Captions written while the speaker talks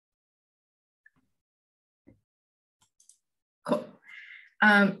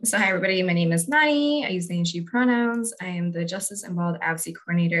So hi everybody, my name is Nani. I use they and she pronouns. I am the Justice Involved Advocacy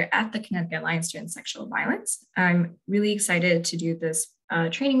Coordinator at the Connecticut Alliance to End Sexual Violence. I'm really excited to do this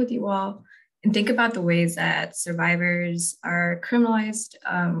training with you all and think about the ways that survivors are criminalized,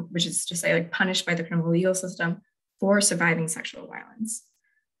 which is to say like punished by the criminal legal system for surviving sexual violence.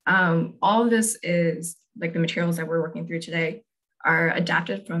 All of this is like the materials that we're working through today are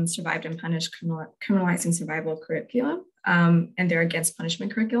adapted from Survived and Punished Criminalizing Survival curriculum, and they're against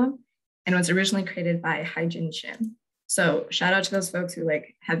punishment curriculum, and was originally created by Hai-Jin Shin. So shout out to those folks who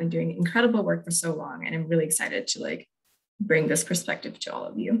like have been doing incredible work for so long, and I'm really excited to like bring this perspective to all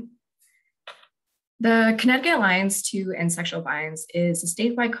of you. The Connecticut Alliance to End Sexual Violence is a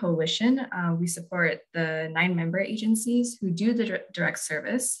statewide coalition. We support the 9 member agencies who do the direct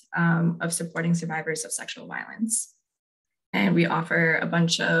service of supporting survivors of sexual violence. And we offer a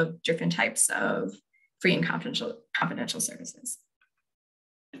bunch of different types of free and confidential services.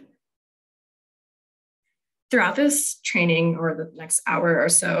 Throughout this training or the next hour or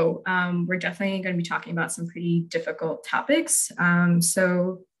so, we're definitely going to be talking about some pretty difficult topics.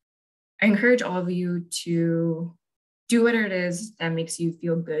 So I encourage all of you to do whatever it is that makes you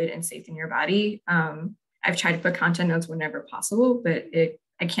feel good and safe in your body. I've tried to put content notes whenever possible, but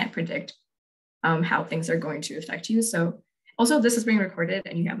I can't predict how things are going to affect you. So also, this is being recorded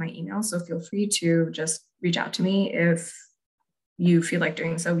and you have my email, so feel free to just reach out to me if you feel like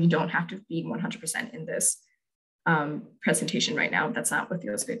doing so. You don't have to be 100% in this presentation right now. That's not what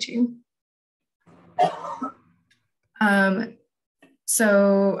feels good to you.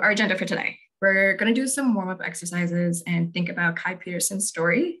 So our agenda for today, we're going to do some warm-up exercises and think about Kai Peterson's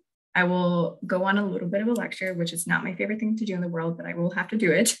story. I will go on a little bit of a lecture, which is not my favorite thing to do in the world, but I will have to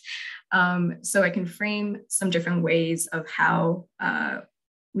do it. So I can frame some different ways of how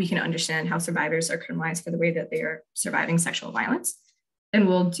we can understand how survivors are criminalized for the way that they are surviving sexual violence. And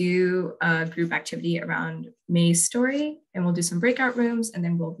we'll do a group activity around May's story, and we'll do some breakout rooms, and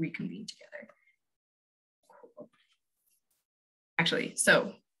then we'll reconvene together. Cool. Actually,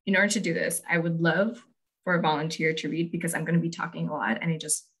 so in order to do this, I would love for a volunteer to read because I'm going to be talking a lot and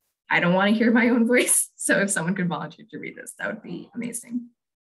I don't want to hear my own voice. So if someone could volunteer to read this, that would be amazing.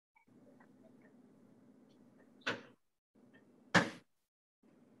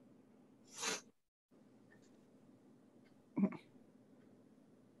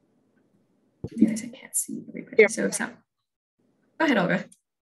 Realize I can't see everybody. So if some, go ahead, Olga.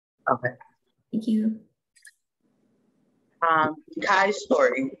 Okay. Thank you. Kai's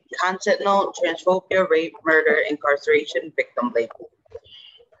story, content note, transphobia, rape, murder, incarceration, victim label.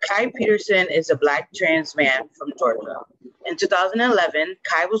 Kai Peterson is a Black trans man from Georgia. In 2011,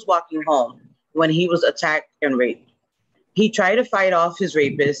 Kai was walking home when he was attacked and raped. He tried to fight off his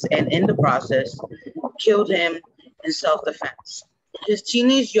rapist and in the process, killed him in self-defense. His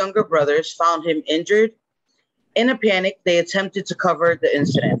teenage younger brothers found him injured. In a panic, they attempted to cover the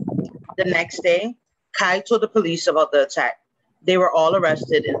incident. The next day, Kai told the police about the attack. They were all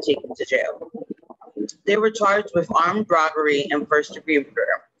arrested and taken to jail. They were charged with armed robbery and first-degree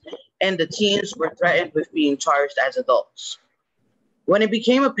murder, and the teens were threatened with being charged as adults. When it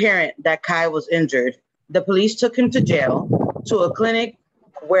became apparent that Kai was injured, the police took him to jail to a clinic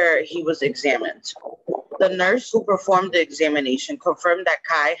where he was examined. The nurse who performed the examination confirmed that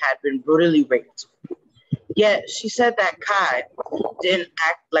Kai had been brutally raped. Yet she said that Kai didn't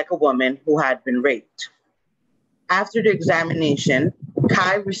act like a woman who had been raped. After the examination,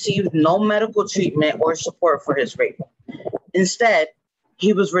 Kai received no medical treatment or support for his rape. Instead,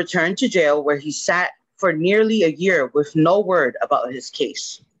 he was returned to jail where he sat for nearly a year with no word about his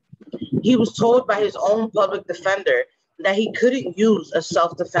case. He was told by his own public defender that he couldn't use a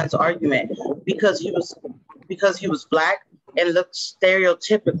self-defense argument because he was Black and looked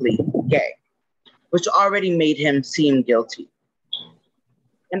stereotypically gay, which already made him seem guilty.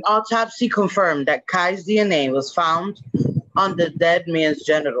 An autopsy confirmed that Kai's DNA was found on the dead man's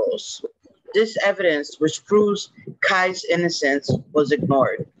genitals. This evidence, which proves Kai's innocence, was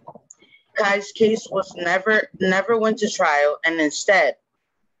ignored. Kai's case was never went to trial, and instead,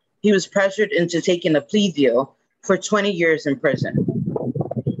 he was pressured into taking a plea deal for 20 years in prison.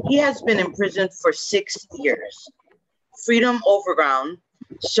 He has been in prison for 6 years. Freedom Overground,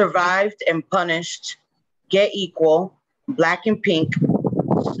 Survived and Punished, Get Equal, Black and Pink,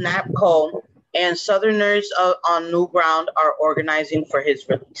 Snap Co, and Southerners on New Ground are organizing for his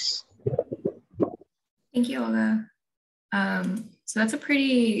release. Thank you, Olga. So that's a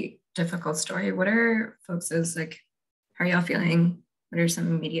pretty difficult story. What are folks' like, how are y'all feeling? What are some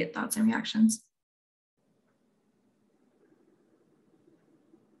immediate thoughts and reactions?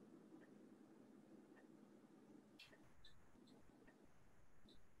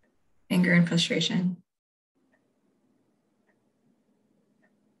 anger and frustration.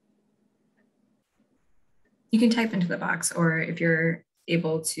 You can type into the box, or if you're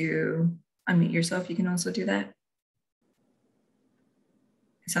able to unmute yourself, you can also do that.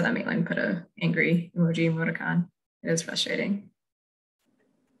 I saw that Maitland put a angry emoji emoticon. It is frustrating.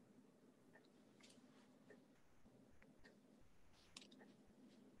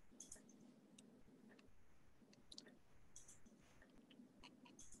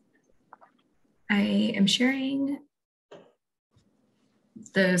 I am sharing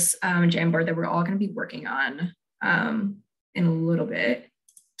this Jamboard that we're all going to be working on in a little bit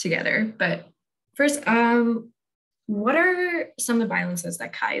together. But first, what are some of the violences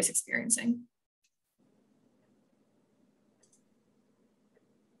that Kai is experiencing?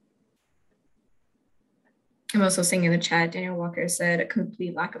 I'm also seeing in the chat, Daniel Walker said a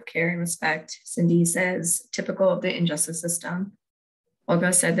complete lack of care and respect. Cindy says typical of the injustice system.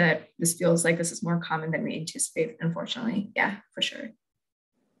 Olga said that this feels like this is more common than we anticipate, unfortunately. Yeah, for sure.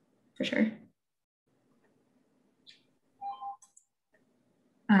 For sure.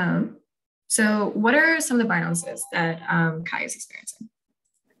 So what are some of the violences that Kai is experiencing?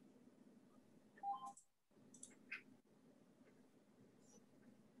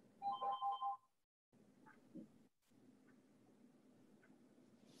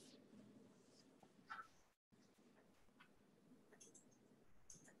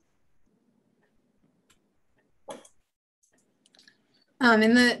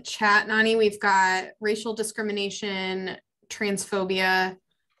 In the chat, Nani, we've got racial discrimination, transphobia,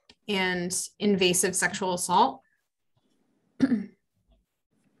 and invasive sexual assault. Mm-hmm.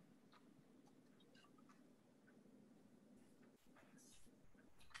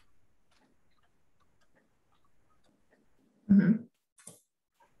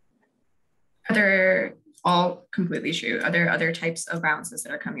 Are there all completely true? Are there other types of violences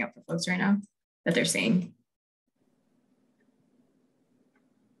that are coming up for folks right now that they're seeing?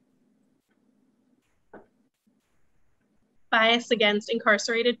 Bias against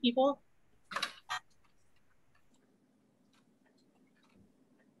incarcerated people.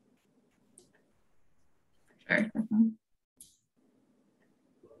 Sure.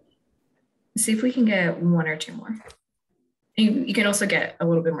 See if we can get one or two more. You can also get a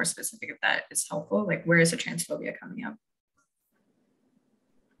little bit more specific if that is helpful. Like, where is the transphobia coming up?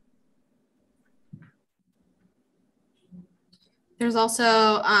 There's also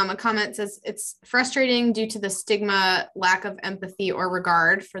a comment that says it's frustrating due to the stigma, lack of empathy or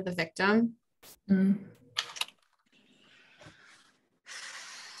regard for the victim. Mm.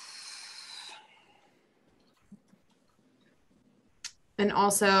 And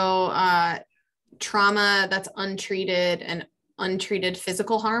also trauma that's untreated and untreated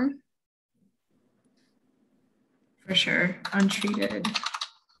physical harm. For sure, untreated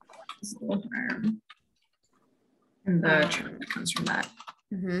physical harm. And the trauma that comes from that.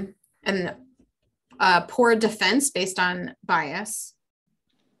 Mm-hmm. And poor defense based on bias.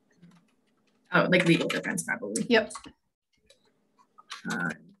 Oh, like legal defense, probably. Yep.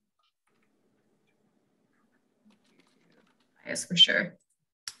 Bias for sure.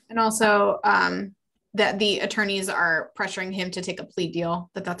 And also that the attorneys are pressuring him to take a plea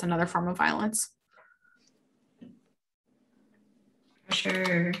deal, that's another form of violence.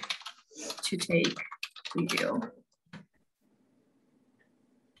 Pressure to take plea deal.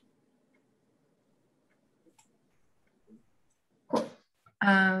 Cool.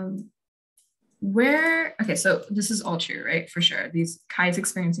 Okay, so this is all true, right? For sure. These Kai's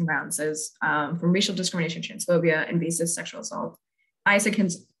experiencing violences from racial discrimination, transphobia, invasive sexual assault, bias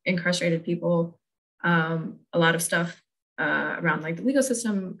against incarcerated people, a lot of stuff around like the legal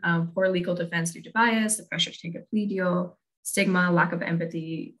system, poor legal defense due to bias, the pressure to take a plea deal, stigma, lack of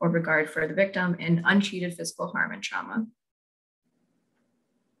empathy or regard for the victim, and untreated physical harm and trauma.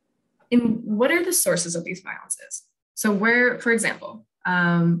 And what are the sources of these violences? So where, for example,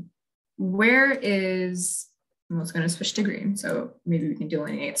 where is, I'm also going to switch to green, so maybe we can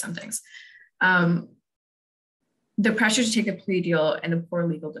delineate some things. The pressure to take a plea deal and the poor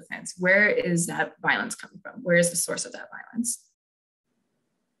legal defense, where is that violence coming from? Where is the source of that violence?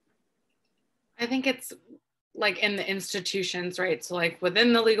 I think it's like in the institutions, right? So like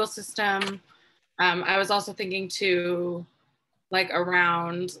within the legal system. I was also thinking too, like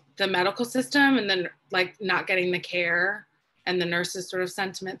around the medical system and then like not getting the care and the nurses sort of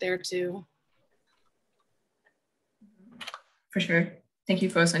sentiment there too. For sure. Thank you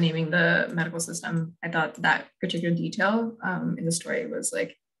for also naming the medical system. I thought that particular detail in the story was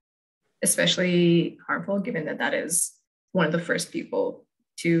like especially harmful, given that that is one of the first people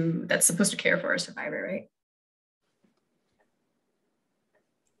that's supposed to care for a survivor, right?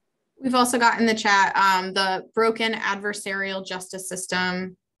 We've also got in the chat the broken adversarial justice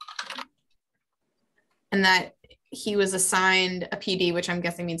system, and that he was assigned a PD, which I'm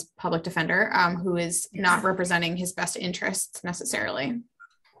guessing means public defender, who is not representing his best interests necessarily.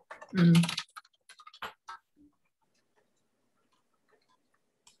 Mm.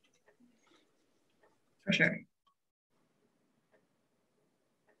 For sure.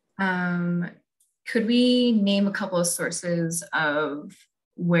 Could we name a couple of sources of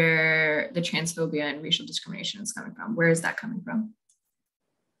where the transphobia and racial discrimination is coming from? Where is that coming from?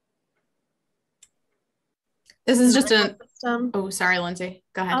 This is just a system. Oh, sorry, Lindsay.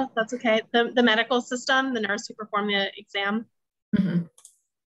 Go ahead. Oh, that's okay. The medical system, the nurse who performed the exam. Mm-hmm.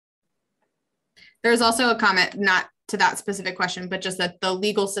 There's also a comment, not to that specific question, but just that the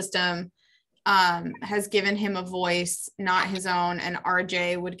legal system has given him a voice, not his own, and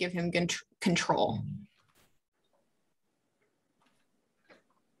RJ would give him control.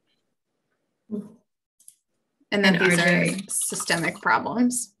 And then these RJ are systemic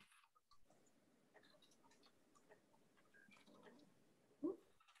problems.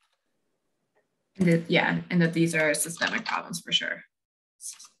 And that these are systemic problems for sure.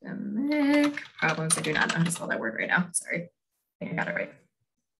 Systemic problems. I do not know how to spell that word right now. Sorry. I think I got it right.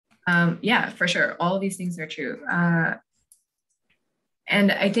 Yeah, for sure. All of these things are true.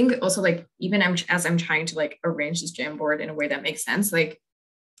 And I think also, like, even as I'm trying to like arrange this Jamboard in a way that makes sense, like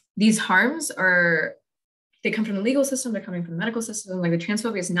these harms they come from the legal system, they're coming from the medical system. Like the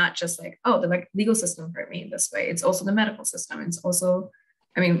transphobia is not just like, oh, the like legal system hurt me in this way. It's also the medical system. It's also,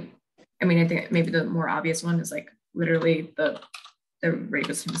 I think maybe the more obvious one is like literally the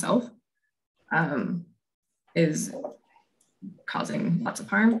rapist himself is causing lots of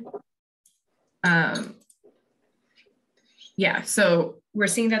harm. Yeah, so we're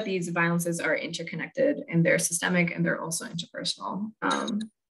seeing that these violences are interconnected and they're systemic and they're also interpersonal.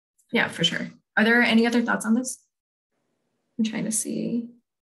 Yeah, for sure. Are there any other thoughts on this? I'm trying to see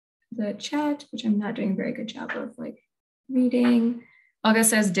the chat, which I'm not doing a very good job of like reading. Olga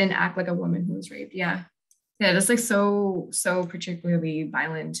says, didn't act like a woman who was raped. Yeah, that's like so particularly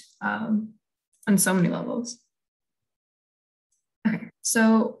violent on so many levels. Okay,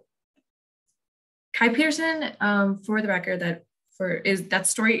 so Kai Peterson, for the record, that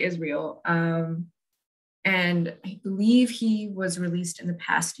story is real. And I believe he was released in the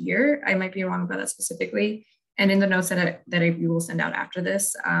past year. I might be wrong about that specifically. And in the notes that we will send out after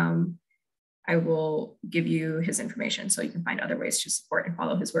this, I will give you his information so you can find other ways to support and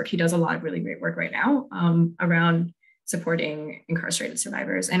follow his work. He does a lot of really great work right now around supporting incarcerated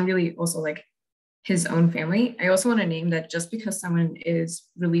survivors and really also like his own family. I also want to name that just because someone is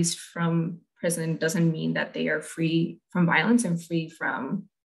released from prison doesn't mean that they are free from violence and free from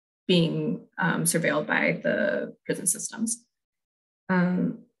being surveilled by the prison systems.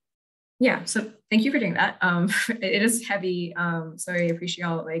 Yeah, so thank you for doing that. It is heavy, so I appreciate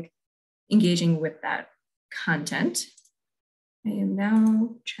y'all like engaging with that content. I am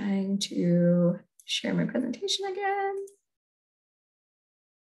now trying to share my presentation again.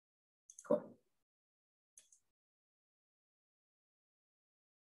 Cool.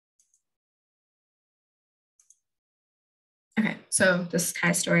 Okay, so this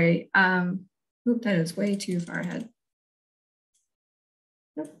Kai story, oop, that is way too far ahead.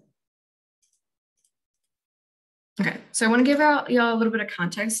 Okay, so I want to give y'all a little bit of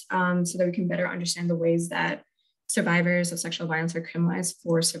context so that we can better understand the ways that survivors of sexual violence are criminalized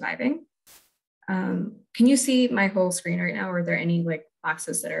for surviving. Can you see my whole screen right now? Or are there any like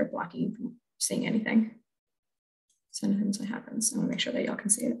boxes that are blocking you from seeing anything? Sometimes it happens. I want to make sure that y'all can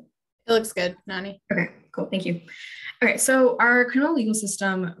see it. It looks good, Nani. Okay, cool, thank you. Okay, so our criminal legal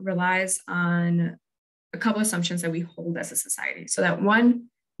system relies on a couple of assumptions that we hold as a society. So that one,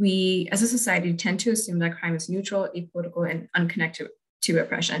 we as a society tend to assume that crime is neutral, apolitical, and unconnected to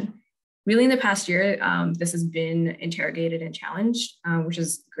oppression. Really in the past year, this has been interrogated and challenged, which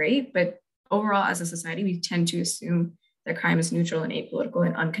is great, but overall as a society, we tend to assume that crime is neutral and apolitical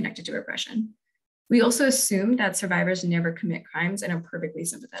and unconnected to oppression. We also assume that survivors never commit crimes and are perfectly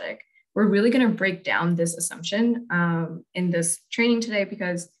sympathetic. We're really gonna break down this assumption in this training today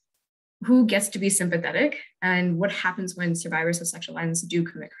because who gets to be sympathetic and what happens when survivors of sexual violence do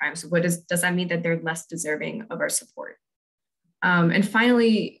commit crimes? So does that mean that they're less deserving of our support? And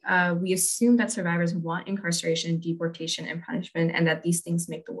finally, we assume that survivors want incarceration, deportation, and punishment, and that these things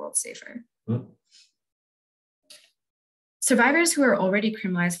make the world safer. Mm-hmm. Survivors who are already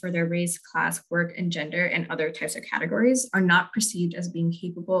criminalized for their race, class, work, and gender, and other types of categories are not perceived as being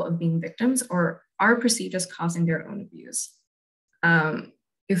capable of being victims or are perceived as causing their own abuse.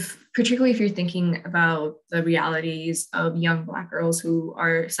 particularly if you're thinking about the realities of young Black girls who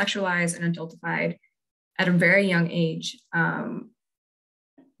are sexualized and adultified at a very young age,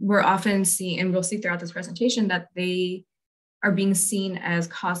 we're often seeing, and we'll see throughout this presentation, that they are being seen as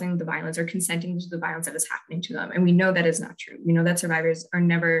causing the violence or consenting to the violence that is happening to them. And we know that is not true. We know that survivors are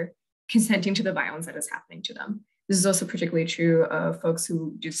never consenting to the violence that is happening to them. This is also particularly true of folks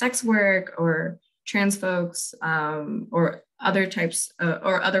who do sex work or trans folks or other types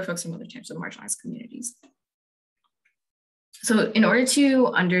or other folks from other types of marginalized communities. So in order to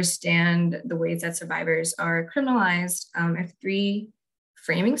understand the ways that survivors are criminalized, I have three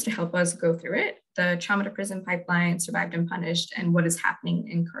framings to help us go through it: the trauma to prison pipeline, survived and punished, and what is happening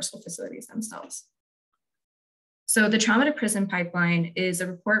in carceral facilities themselves. So the trauma to prison pipeline is a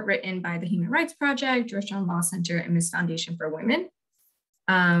report written by the Human Rights Project, Georgetown Law Center, and Miss Foundation for Women.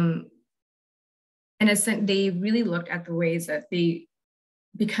 And they really looked at the ways that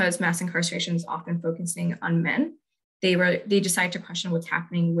because mass incarceration is often focusing on men, they decided to question what's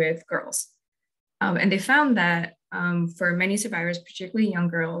happening with girls. And they found that for many survivors, particularly young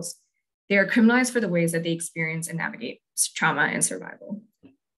girls, they are criminalized for the ways that they experience and navigate trauma and survival.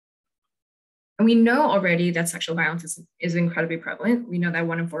 And we know already that sexual violence is incredibly prevalent. We know that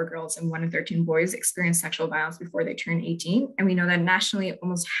 1 in 4 girls and 1 in 13 boys experience sexual violence before they turn 18. And we know that nationally,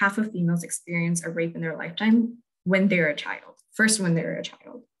 almost half of females experience a rape in their lifetime when they're a child, when they're a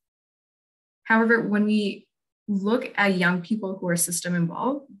child. However, when we look at young people who are system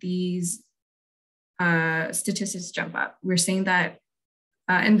involved, these statistics jump up. We're seeing that,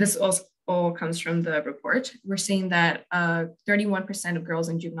 and this also all comes from the report, we're seeing that 31% of girls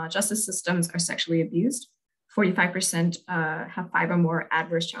in juvenile justice systems are sexually abused. 45% have 5 or more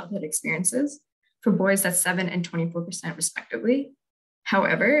adverse childhood experiences. For boys, that's 7 and 24% respectively.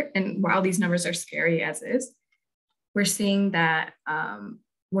 However, and while these numbers are scary as is, we're seeing that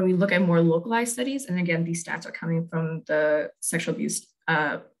when we look at more localized studies, and again, these stats are coming from the sexual abuse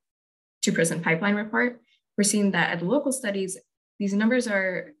to prison pipeline report, we're seeing that at the local studies, these numbers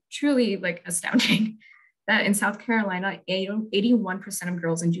are truly like astounding. That in South Carolina, 81% of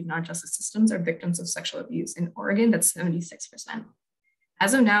girls in juvenile justice systems are victims of sexual abuse. In Oregon, that's 76%.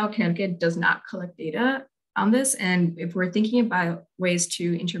 As of now, Connecticut does not collect data on this. And if we're thinking about ways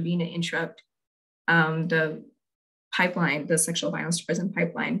to intervene and interrupt the pipeline, the sexual violence to prison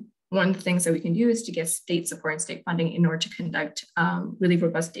pipeline, one of the things that we can do is to get state support and state funding in order to conduct really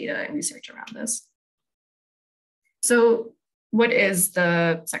robust data and research around this. So what is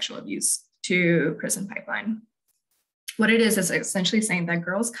the sexual abuse to prison pipeline? What it is essentially saying that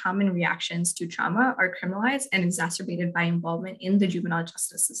girls' common reactions to trauma are criminalized and exacerbated by involvement in the juvenile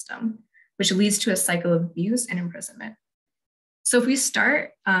justice system, which leads to a cycle of abuse and imprisonment. So if we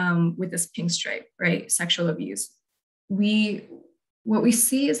start with this pink stripe, right, sexual abuse, what we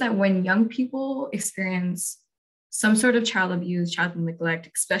see is that when young people experience some sort of child abuse, child neglect,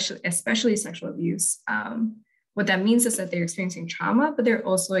 especially sexual abuse, what that means is that they're experiencing trauma, but they're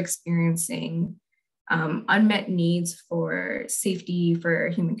also experiencing unmet needs for safety, for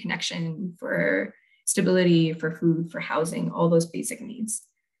human connection, for stability, for food, for housing, all those basic needs.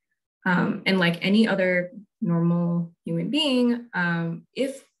 And like any other normal human being,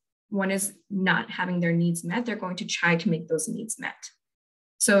 if one is not having their needs met, they're going to try to make those needs met.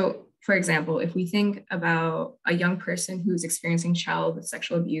 So for example, if we think about a young person who's experiencing child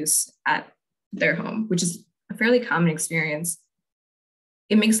sexual abuse at their home, which is a fairly common experience,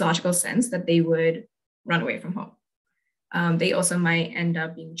 it makes logical sense that they would run away from home. They also might end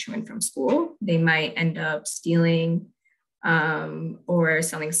up being truant from school. They might end up stealing or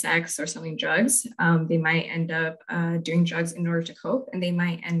selling sex or selling drugs. They might end up doing drugs in order to cope, and they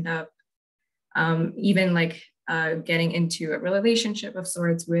might end up even like getting into a relationship of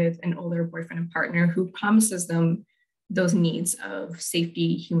sorts with an older boyfriend and partner who promises them those needs of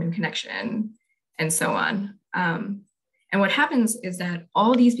safety, human connection, and so on. And what happens is that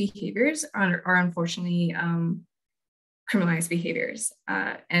all these behaviors are unfortunately criminalized behaviors.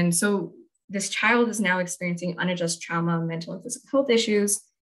 And so this child is now experiencing unaddressed trauma, mental and physical health issues,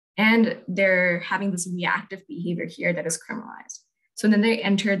 and they're having this reactive behavior here that is criminalized. So then they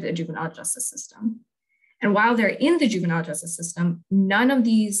enter the juvenile justice system. And while they're in the juvenile justice system, none of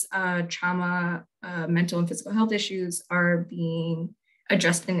these trauma, mental and physical health issues are being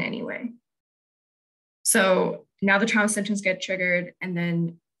addressed in any way. So now the trauma symptoms get triggered, and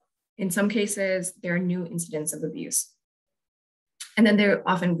then in some cases, there are new incidents of abuse. And then they're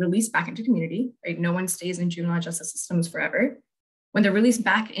often released back into community, right? No one stays in juvenile justice systems forever. When they're released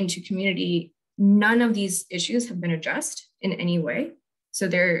back into community, none of these issues have been addressed in any way. So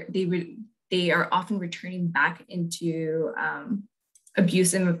they are often returning back into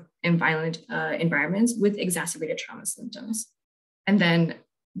abusive and violent environments with exacerbated trauma symptoms. And then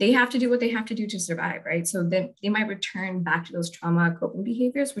they have to do what they have to do to survive, right? So then they might return back to those trauma coping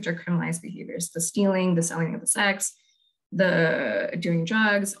behaviors, which are criminalized behaviors, the stealing, the selling of the sex, the doing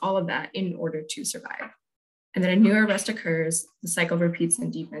drugs, all of that in order to survive. And then a new arrest occurs, the cycle repeats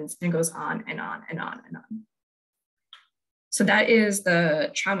and deepens and goes on and on and on and on. So that is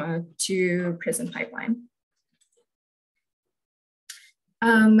the trauma to prison pipeline.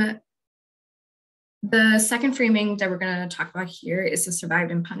 The second framing that we're going to talk about here is the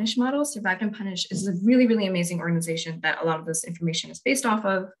Survived and Punished model. Survived and Punished is a really, really amazing organization that a lot of this information is based off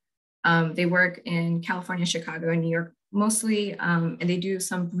of. They work in California, Chicago, and New York mostly, and they do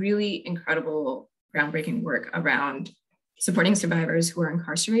some really incredible, groundbreaking work around supporting survivors who are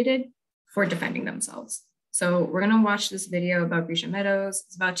incarcerated for defending themselves. So we're going to watch this video about Brescia Meadows.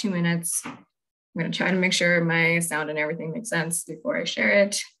 It's about 2 minutes. I'm going to try to make sure my sound and everything makes sense before I share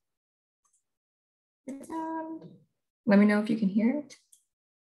it. And let me know if you can hear it.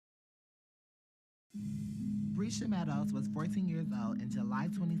 Brescia Meadows was 14 years old in July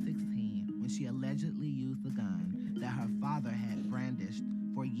 2016 when she allegedly used the gun that her father had brandished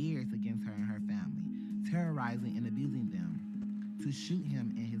for years against her and her family, terrorizing and abusing them, to shoot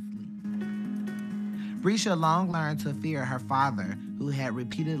him in his sleep. Brescia long learned to fear her father, who had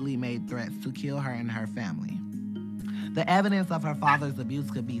repeatedly made threats to kill her and her family. The evidence of her father's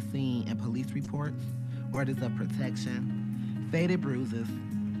abuse could be seen in police reports, orders of protection, faded bruises,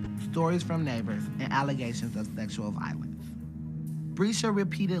 stories from neighbors, and allegations of sexual violence. Brescia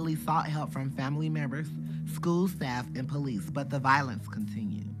repeatedly sought help from family members, school staff, and police, but the violence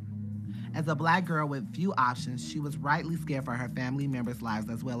continued. As a Black girl with few options, she was rightly scared for her family members' lives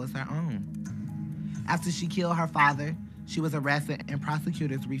as well as her own. After she killed her father, she was arrested and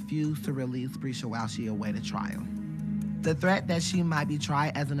prosecutors refused to release Brescia while she awaited trial. The threat that she might be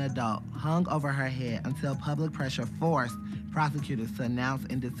tried as an adult hung over her head until public pressure forced prosecutors to announce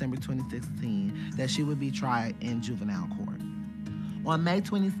in December 2016 that she would be tried in juvenile court. On May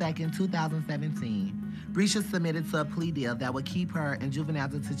 22, 2017, Brescia submitted to a plea deal that would keep her in juvenile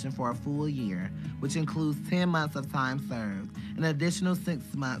detention for a full year, which includes 10 months of time served, and an additional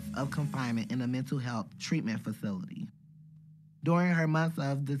 6 months of confinement in a mental health treatment facility. During her months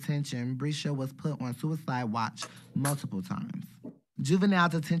of detention, Brescia was put on suicide watch multiple times. Juvenile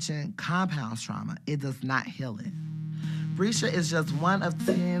detention compounds trauma. It does not heal it. Brescia is just one of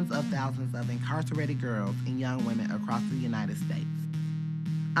tens of thousands of incarcerated girls and young women across the United States.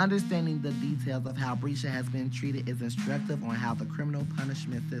 Understanding the details of how Brescia has been treated is instructive on how the criminal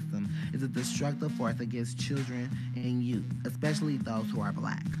punishment system is a destructive force against children and youth, especially those who are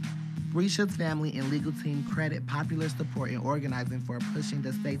Black. Brescia's family and legal team credit popular support in organizing for pushing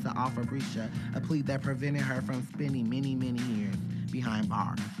the state to offer Brescia a plea that prevented her from spending many, many years behind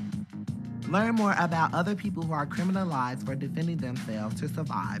bars. Learn more about other people who are criminalized for defending themselves to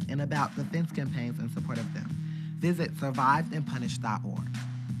survive and about defense campaigns in support of them. Visit survivedandpunished.org.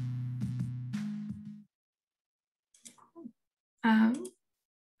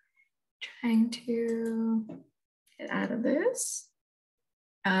 Trying to get out of this.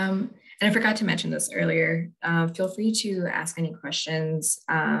 And I forgot to mention this earlier. Feel free to ask any questions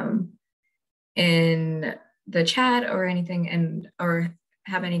in the chat or anything, or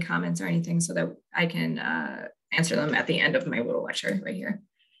have any comments or anything so that I can answer them at the end of my little lecture right here.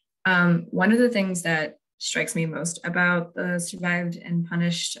 One of the things that strikes me most about the Survived and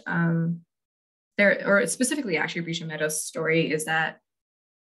Punished, or specifically actually Brescia Meadows' story, is that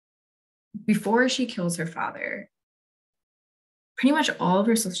before she kills her father, pretty much all of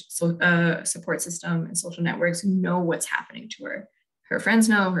her support system and social networks know what's happening to her. Her friends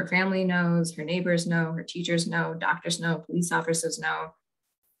know, her family knows, her neighbors know, her teachers know, doctors know, police officers know.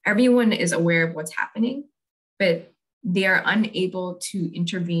 Everyone is aware of what's happening, but they are unable to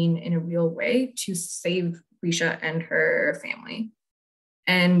intervene in a real way to save Brescia and her family.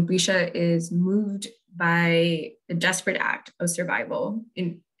 And Brescia is moved by the desperate act of survival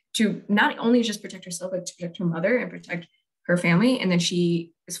to not only just protect herself, but to protect her mother and protect her family. And then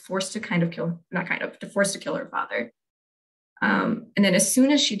she is forced to forced to kill her father. And then as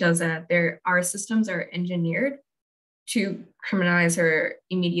soon as she does that, our systems are engineered to criminalize her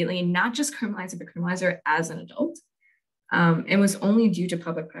immediately, and not just criminalize her, but criminalize her as an adult. It was only due to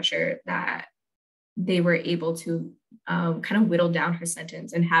public pressure that they were able to kind of whittle down her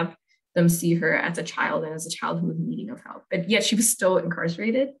sentence and have them see her as a child and as a child who was needing of help. But yet she was still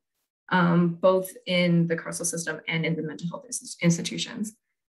incarcerated, both in the carceral system and in the mental health institutions.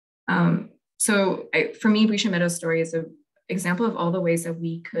 For me, Brescia Meadows' story is an example of all the ways that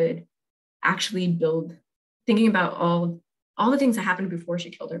we could actually build, thinking about all all the things that happened before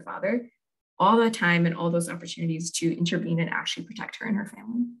she killed her father, all that time and all those opportunities to intervene and actually protect her and her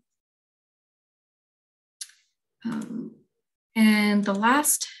family. And the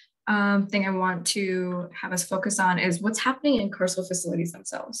last thing I want to have us focus on is what's happening in carceral facilities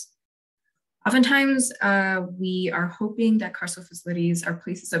themselves. Oftentimes, we are hoping that carceral facilities are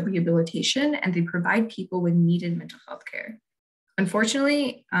places of rehabilitation and they provide people with needed mental health care.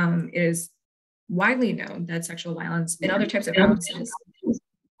 Unfortunately, it is widely known that sexual violence and other types of violences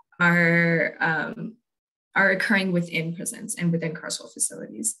are occurring within prisons and within carceral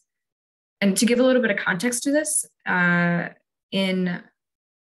facilities. And to give a little bit of context to this, in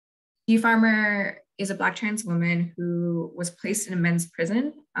Dee Farmer is a Black trans woman who was placed in a men's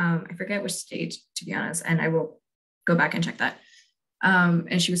prison. I forget which state, to be honest, and I will go back and check that.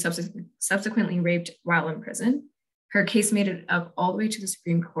 And she was subsequently raped while in prison. Her case made it up all the way to the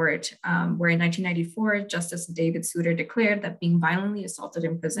Supreme Court, where in 1994, Justice David Souter declared that being violently assaulted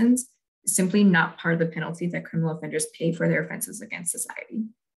in prisons is simply not part of the penalty that criminal offenders pay for their offenses against society.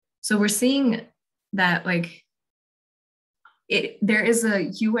 So we're seeing that there is a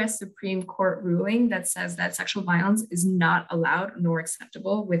US Supreme Court ruling that says that sexual violence is not allowed nor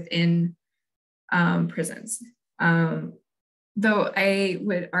acceptable within prisons. Though I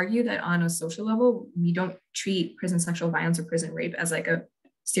would argue that on a social level, we don't treat prison sexual violence or prison rape as like a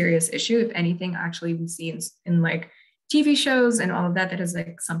serious issue. If anything, actually we see in like TV shows and all of that is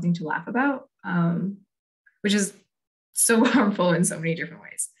like something to laugh about, which is so harmful in so many different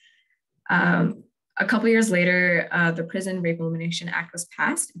ways. A couple years later, the Prison Rape Elimination Act was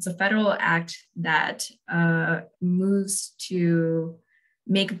passed. It's a federal act that moves to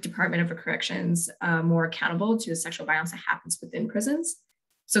make Department of Corrections more accountable to the sexual violence that happens within prisons.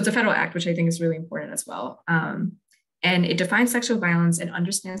 So it's a federal act, which I think is really important as well. And it defines sexual violence and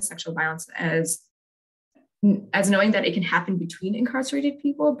understands sexual violence as knowing that it can happen between incarcerated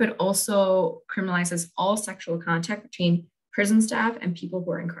people, but also criminalizes all sexual contact between prison staff and people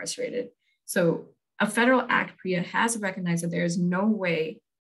who are incarcerated. So a federal act, PREA, has recognized that there is no way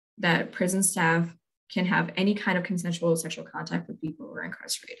that prison staff can have any kind of consensual sexual contact with people who are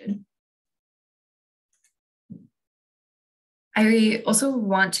incarcerated. I also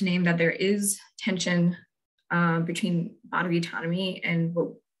want to name that there is tension between bodily autonomy and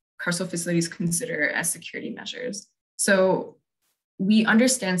what carceral facilities consider as security measures. So we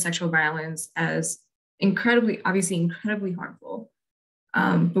understand sexual violence as obviously incredibly harmful.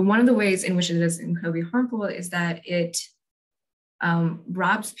 But one of the ways in which it is incredibly harmful is that it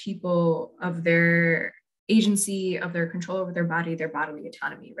robs people of their agency, of their control over their body, their bodily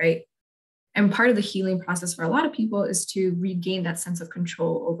autonomy, right? And part of the healing process for a lot of people is to regain that sense of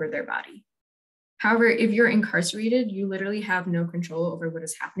control over their body. However, if you're incarcerated, you literally have no control over what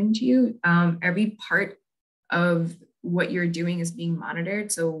is happening to you. Every part of what you're doing is being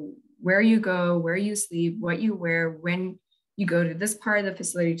monitored. So where you go, where you sleep, what you wear, when you go to this part of the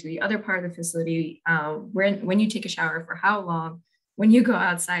facility, to the other part of the facility, when you take a shower, for how long, when you go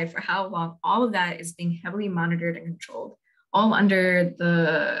outside, for how long, all of that is being heavily monitored and controlled, all under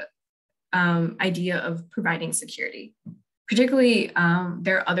the idea of providing security. Particularly,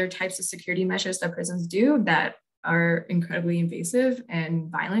 there are other types of security measures that prisons do that are incredibly invasive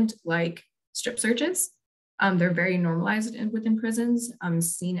and violent, like strip searches. They're very normalized within prisons,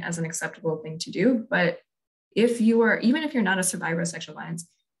 seen as an acceptable thing to do. But even if you're not a survivor of sexual violence,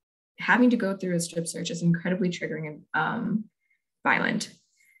 having to go through a strip search is incredibly triggering and violent.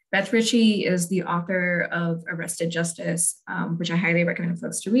 Beth Ritchie is the author of Arrested Justice, which I highly recommend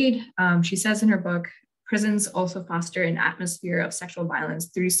folks to read. She says in her book, prisons also foster an atmosphere of sexual violence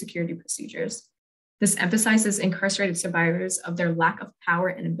through security procedures. This emphasizes incarcerated survivors of their lack of power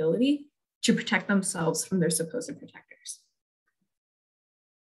and ability to protect themselves from their supposed protectors.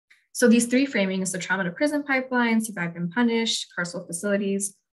 So these three framings, the trauma to prison pipeline, survived and punished, carceral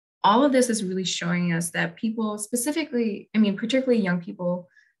facilities, all of this is really showing us that people particularly young people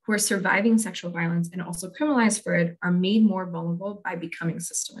who are surviving sexual violence and also criminalized for it are made more vulnerable by becoming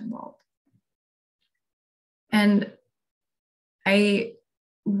system involved. And I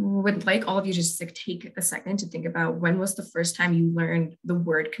would like all of you to just take a second to think about when was the first time you learned the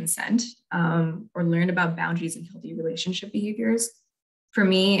word consent or learned about boundaries and healthy relationship behaviors. For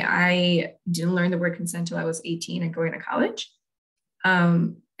me, I didn't learn the word consent until I was 18 and going to college.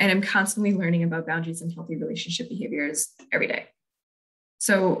 And I'm constantly learning about boundaries and healthy relationship behaviors every day.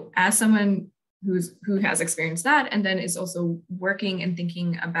 So as someone who has experienced that and then is also working and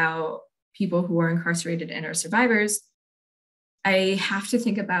thinking about people who are incarcerated and are survivors, I have to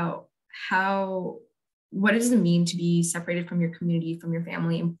think about what does it mean to be separated from your community, from your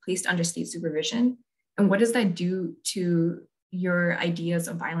family, and placed under state supervision? And what does that do to your ideas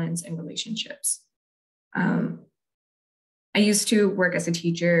of violence and relationships. I used to work as a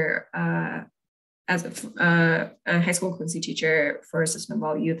teacher, as a high school Quincy teacher for system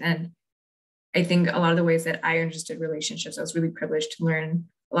involved youth. And I think a lot of the ways that I understood relationships, I was really privileged to learn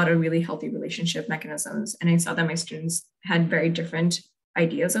a lot of really healthy relationship mechanisms. And I saw that my students had very different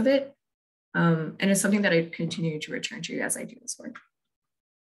ideas of it. And it's something that I continue to return to as I do this work.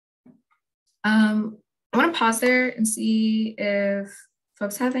 I want to pause there and see if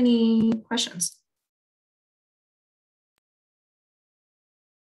folks have any questions.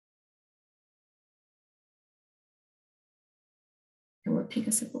 And we'll take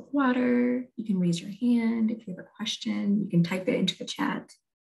a sip of water. You can raise your hand if you have a question. You can type it into the chat.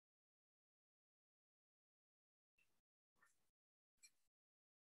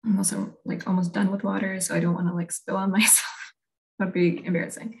 I'm also like almost done with water, so I don't want to like spill on myself. That'd be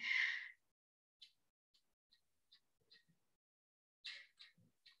embarrassing.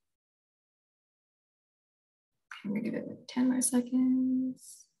 I'm gonna give it like 10 more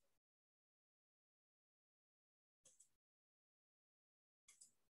seconds.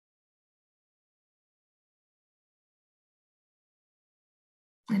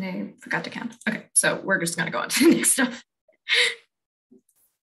 And I forgot to count. Okay, so we're just gonna go on to the next stuff.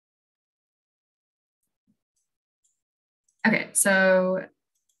 Okay, so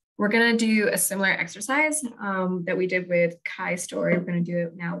we're gonna do a similar exercise that we did with Kai's story. We're gonna do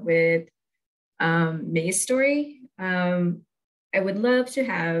it now with May's story. I would love to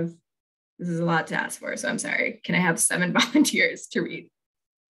have, this is a lot to ask for, so I'm sorry. Can I have 7 volunteers to read?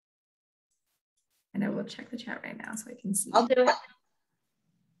 And I will check the chat right now so I can see. I'll do it.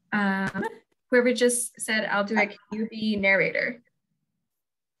 Whoever just said, I'll do it, can you be narrator?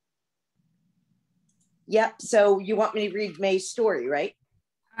 Yep, so you want me to read May's story, right?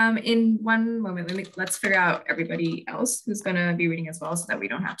 In one moment, let's figure out everybody else who's gonna be reading as well so that we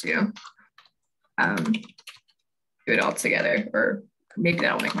don't have to do it all together, or maybe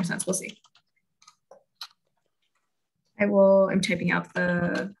that'll make more sense, we'll see. I'm typing out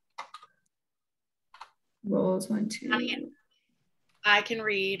the roles, 1, 2. I can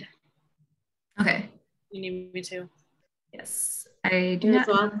read. Okay. You need me to? Yes, I do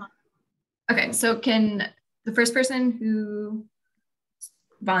not. Okay, so can the first person who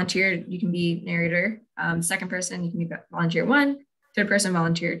volunteered, you can be narrator. Second person, you can be volunteer 1. Third person,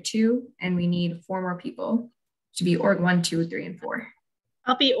 volunteer 2. And we need 4 more people to be org 1, 2, 3, and 4.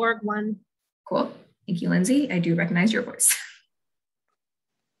 I'll be org 1. Cool. Thank you, Lindsay. I do recognize your voice.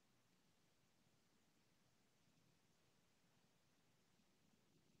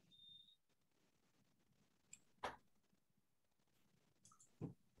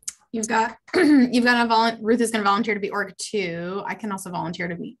 You've got Ruth is going to volunteer to be org 2. I can also volunteer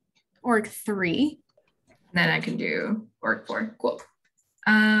to be org 3. Then I can do org 4. Cool.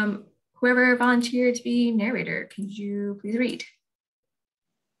 Whoever volunteered to be narrator, could you please read?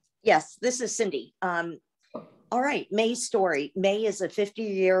 Yes, this is Cindy. All right, May's story. May is a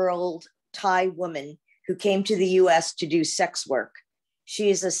 50-year-old Thai woman who came to the US to do sex work. She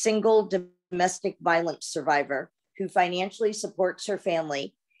is a single domestic violence survivor who financially supports her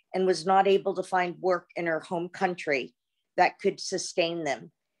family and was not able to find work in her home country that could sustain them.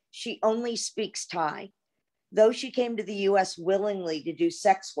 She only speaks Thai. Though she came to the US willingly to do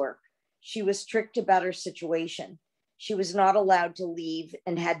sex work, she was tricked about her situation. She was not allowed to leave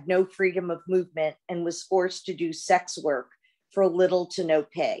and had no freedom of movement and was forced to do sex work for little to no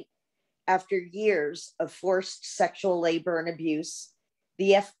pay. After years of forced sexual labor and abuse,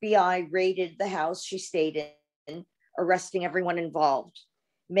 the FBI raided the house she stayed in, arresting everyone involved.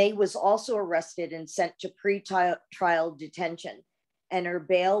 May was also arrested and sent to pre-trial detention, and her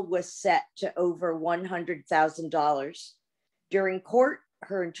bail was set to over $100,000. During court,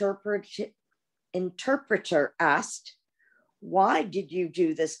 her interpreter asked, "Why did you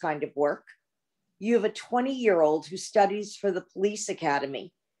do this kind of work? You have a 20-year-old who studies for the police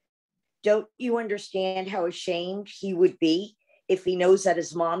academy. Don't you understand how ashamed he would be if he knows that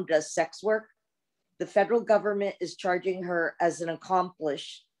his mom does sex work? The federal government is charging her as an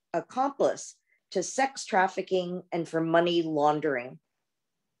accomplice to sex trafficking and for money laundering."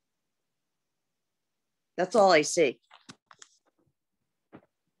 That's all I see.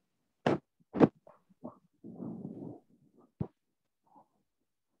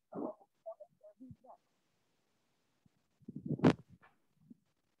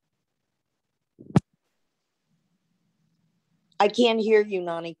 I can't hear you,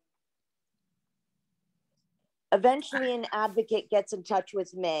 Nani. Eventually, an advocate gets in touch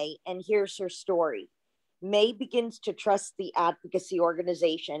with May and hears her story. May begins to trust the advocacy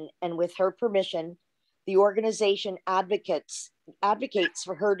organization, and with her permission, The organization advocates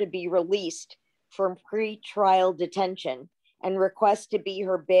for her to be released from pre-trial detention and requests to be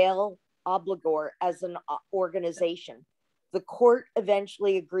her bail obligor as an organization. The court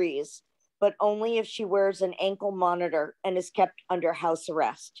eventually agrees, but only if she wears an ankle monitor and is kept under house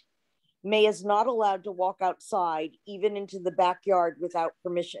arrest. May is not allowed to walk outside, even into the backyard without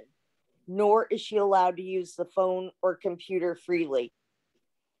permission, nor is she allowed to use the phone or computer freely.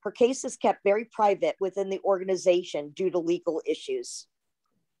 Her case is kept very private within the organization due to legal issues.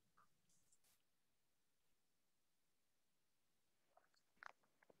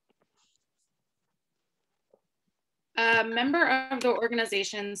 A member of the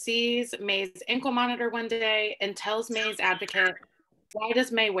organization sees May's ankle monitor one day and tells May's advocate, "Why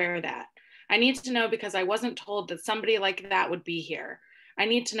does May wear that? I need to know because I wasn't told that somebody like that would be here. I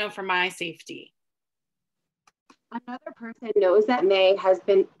need to know for my safety." Another person knows that May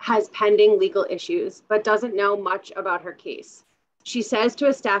has pending legal issues, but doesn't know much about her case. She says to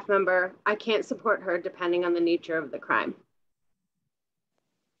a staff member, "I can't support her depending on the nature of the crime."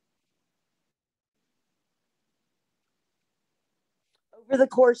 Over the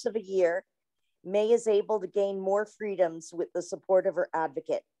course of a year, May is able to gain more freedoms with the support of her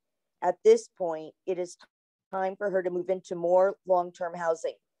advocate. At this point, it is time for her to move into more long-term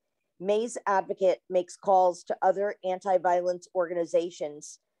housing. May's advocate makes calls to other anti-violence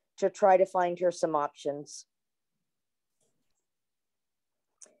organizations to try to find her some options.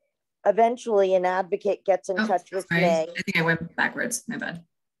 Eventually, an advocate gets in touch with May. I think I went backwards, my bad.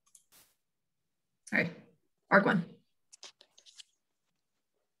 Sorry, ARC 1.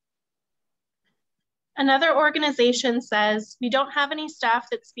 Another organization says, "We don't have any staff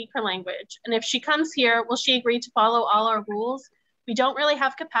that speak her language. And if she comes here, will she agree to follow all our rules? We don't really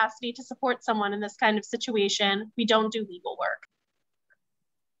have capacity to support someone in this kind of situation. We don't do legal work."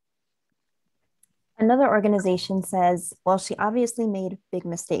 Another organization says, "Well, she obviously made big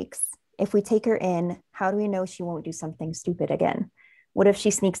mistakes. If we take her in, how do we know she won't do something stupid again? What if she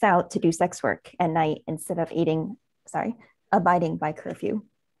sneaks out to do sex work at night instead of abiding by curfew?"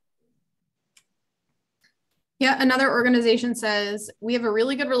 Yeah, another organization says, "We have a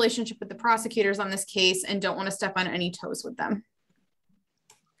really good relationship with the prosecutors on this case and don't want to step on any toes with them."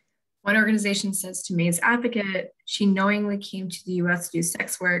 One organization says to May's advocate, "She knowingly came to the US to do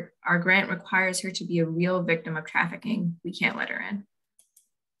sex work. Our grant requires her to be a real victim of trafficking. We can't let her in."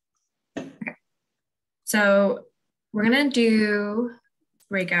 Okay. So we're gonna do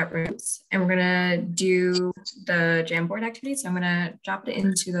breakout rooms and we're gonna do the Jamboard activity. So I'm gonna drop it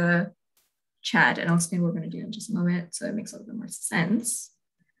into the chat and I'll explain what we're gonna do in just a moment so it makes a little bit more sense.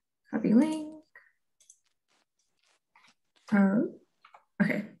 Copy link.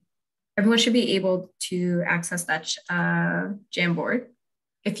 Okay. Everyone should be able to access that Jamboard.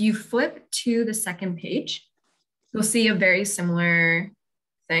 If you flip to the second page, you'll see a very similar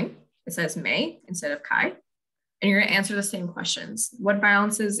thing. It says May instead of Kai. And you're gonna answer the same questions. What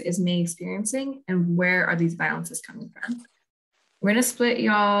violences is May experiencing and where are these violences coming from? We're gonna split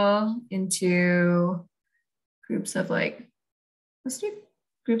y'all into groups of let's do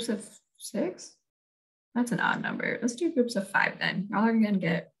groups of 6. That's an odd number. Let's do groups of 5 then. Y'all are gonna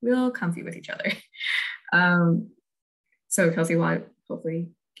get real comfy with each other. So Kelsey,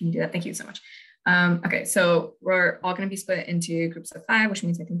 hopefully can you do that? Thank you so much. Okay, so we're all gonna be split into groups of 5, which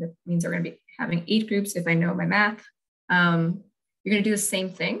means I think that means we're gonna be having 8 groups if I know my math. You're gonna do the same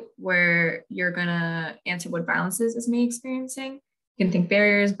thing where you're gonna answer what violences is May experiencing. You can think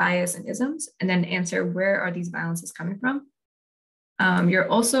barriers, bias, and isms, and then answer where are these violences coming from. You're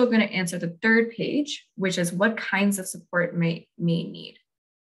also going to answer the third page, which is what kinds of support may need.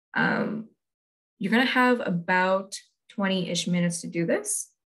 You're going to have about 20-ish minutes to do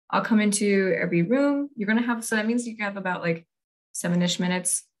this. I'll come into every room. You're going to have, so that means you have about 7-ish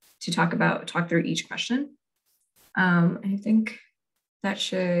minutes to talk through each question. I think that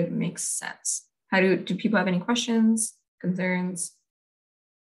should make sense. Do people have any questions, concerns,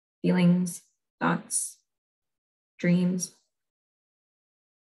 feelings, thoughts, dreams?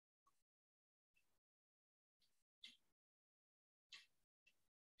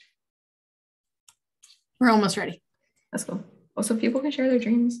 We're almost ready. That's cool. Also, people can share their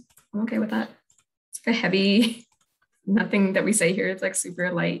dreams. I'm okay with that. It's a heavy, nothing that we say here is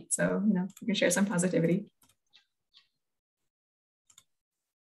super light. So, we can share some positivity.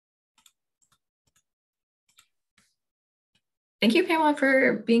 Thank you, Pamela,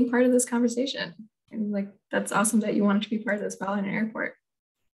 for being part of this conversation. And that's awesome that you wanted to be part of this while in an airport.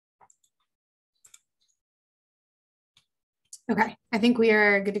 Okay, I think we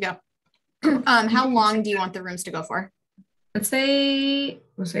are good to go. How long do you want the rooms to go for? we'll say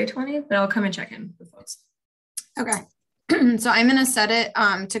 20, but I'll come and check in with folks. Okay. So I'm going to set it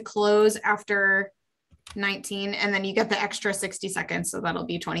to close after 19, and then you get the extra 60 seconds. So that'll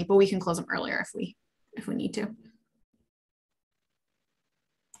be 20, but we can close them earlier if we need to.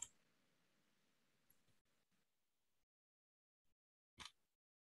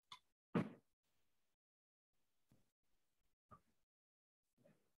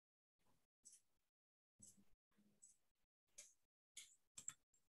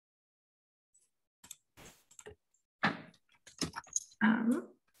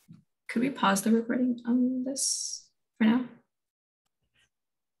 Could we pause the recording on this for now?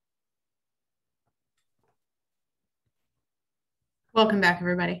 Welcome back,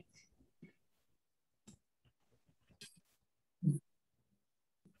 everybody.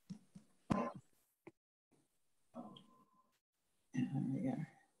 Yeah.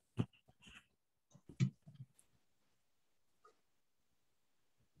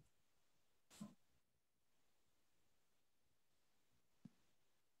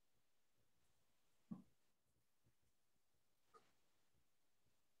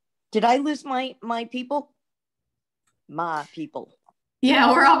 Did I lose my people? My people.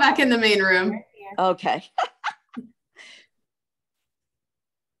 Yeah, we're all back in the main room. Okay.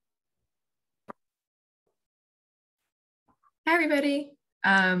 Hi, everybody.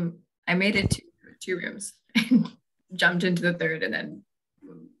 I made it to 2 rooms and jumped into the 3rd, and then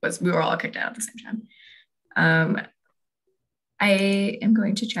we were all kicked out at the same time. I am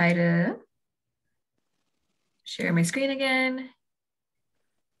going to try to share my screen again.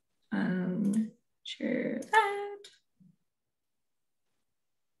 Share that.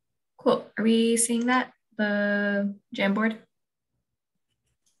 Cool. Are we seeing that, the Jamboard?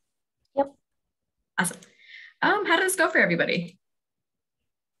 Yep. Awesome. How did this go for everybody?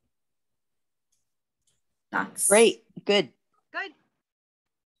 Thoughts? Great. Good. Good.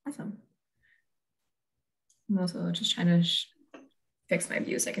 Awesome. I'm also just trying to fix my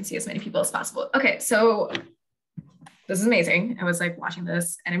view so I can see as many people as possible. Okay, so this is amazing. I was like watching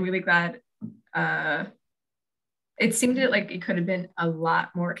this, and I'm really glad. It seemed like it could have been a lot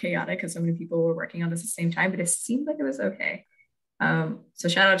more chaotic because so many people were working on this at the same time, but it seemed like it was okay. So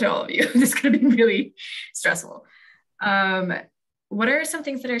shout out to all of you. This could have been really stressful. What are some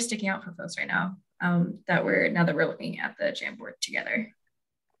things that are sticking out for folks right now now that we're looking at the Jamboard together?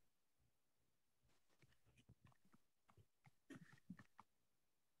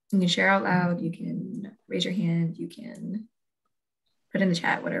 You can share out loud, you can raise your hand, you can put in the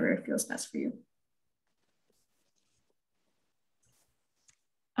chat, whatever feels best for you.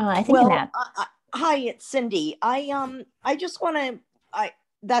 I think that. Hi, it's Cindy. I just want to.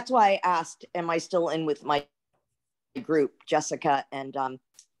 That's why I asked. Am I still in with my group, Jessica and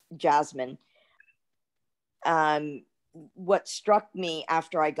Jasmine? What struck me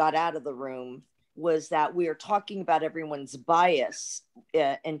after I got out of the room was that we are talking about everyone's bias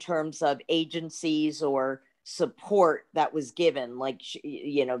in terms of agencies or support that was given. Like,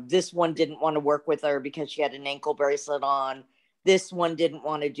 this one didn't want to work with her because she had an ankle bracelet on. This one didn't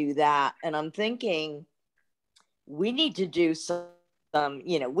want to do that. And I'm thinking we need to do some,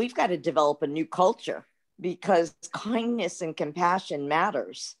 we've got to develop a new culture because kindness and compassion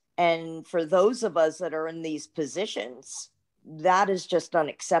matters. And for those of us that are in these positions, that is just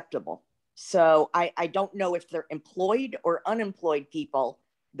unacceptable. So I don't know if they're employed or unemployed people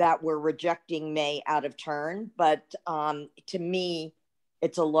that were rejecting May out of turn, but to me,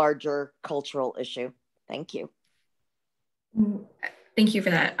 it's a larger cultural issue. Thank you. Thank you for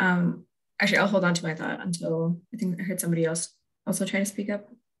that. Actually, I'll hold on to my thought until I think I heard somebody else also try to speak up.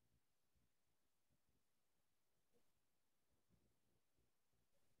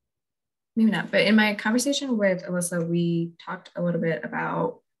 Maybe not, but in my conversation with Alyssa, we talked a little bit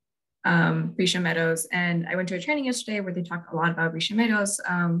about Risha Meadows, and I went to a training yesterday where they talked a lot about Risha Meadows.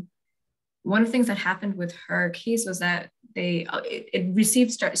 One of the things that happened with her case was that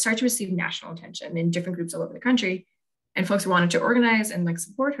it started to receive national attention in different groups all over the country, and folks wanted to organize and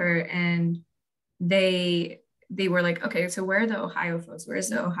support her, and they were like, okay, so where are the Ohio folks? Where's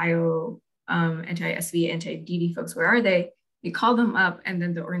the Ohio anti-SV, anti-DD folks? Where are they? We called them up, and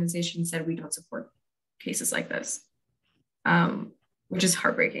then the organization said, we don't support cases like this, which is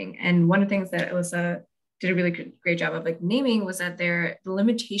heartbreaking. And one of the things that Alyssa did a really great job of naming was that the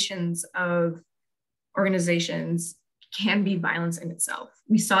limitations of organizations can be violence in itself.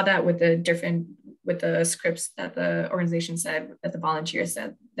 We saw that with the scripts that the organization said, that the volunteers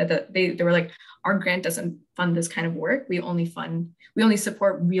said, that they were like, our grant doesn't fund this kind of work. We only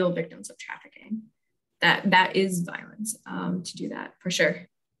support real victims of trafficking. That is violence to do that, for sure.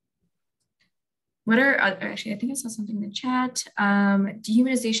 What are, actually, I think I saw something in the chat.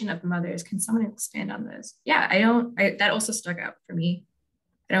 Dehumanization of mothers. Can someone expand on this? Yeah, that also stuck out for me.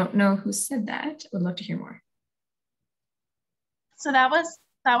 I don't know who said that. Would love to hear more. So that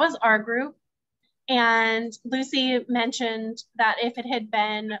was our group. And Lucy mentioned that if it had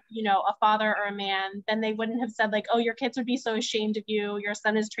been, you know, a father or a man, then they wouldn't have said like, oh, your kids would be so ashamed of you. Your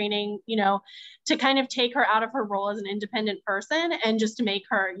son is training, you know, to kind of take her out of her role as an independent person and just to make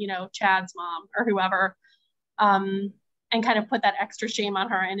her, you know, Chad's mom or whoever, and kind of put that extra shame on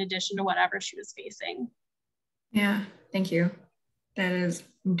her in addition to whatever she was facing. Yeah, thank you. That is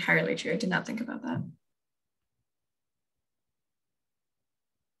entirely true. I did not think about that.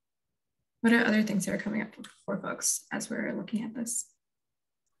 What are other things that are coming up for folks as we're looking at this?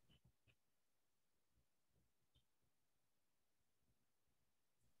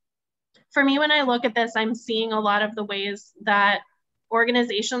 For me, when I look at this, I'm seeing a lot of the ways that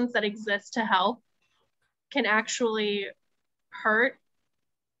organizations that exist to help can actually hurt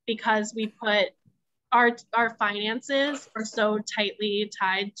because we put our finances are so tightly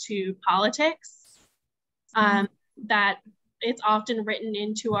tied to politics that it's often written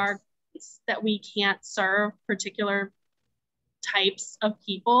into our that we can't serve particular types of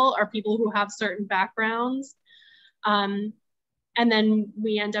people or people who have certain backgrounds. And then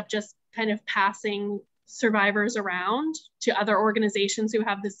we end up just kind of passing survivors around to other organizations who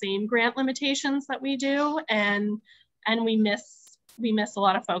have the same grant limitations that we do. And we miss a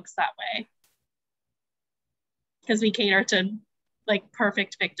lot of folks that way. Because we cater to like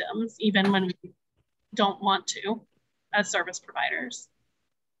perfect victims, even when we don't want to as service providers.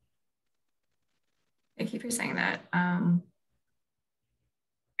 Thank you for saying that. I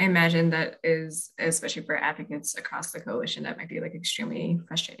imagine that is, especially for advocates across the coalition, that might be like extremely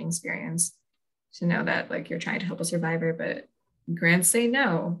frustrating experience to know that like you're trying to help a survivor, but grants say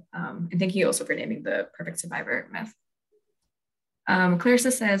no. And thank you also for naming the perfect survivor myth.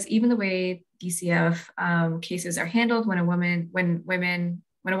 Clarissa says, even the way DCF cases are handled when a woman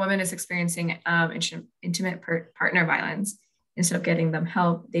is experiencing intimate partner violence, instead of getting them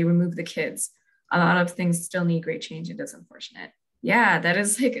help, they remove the kids. A lot of things still need great change. It is unfortunate. Yeah, that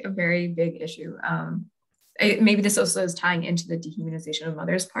is like a very big issue. Maybe this also is tying into the dehumanization of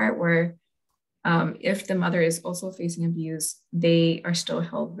mothers part, where if the mother is also facing abuse, they are still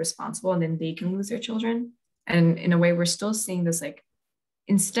held responsible and then they can lose their children. And in a way, we're still seeing this, like,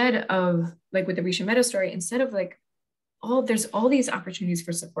 instead of like with the Risha Meadows story, instead of like, there's all these opportunities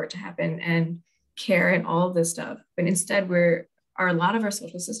for support to happen and care and all of this stuff. But instead a lot of our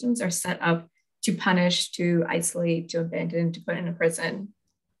social systems are set up to punish, to isolate, to abandon, to put in a prison,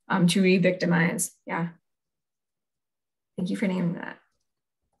 to re-victimize. Yeah. Thank you for naming that.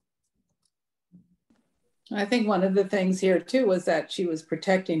 I think one of the things here too was that she was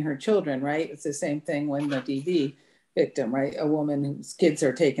protecting her children, right? It's the same thing when the DV victim, right? A woman whose kids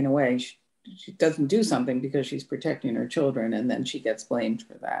are taken away, she doesn't do something because she's protecting her children, and then she gets blamed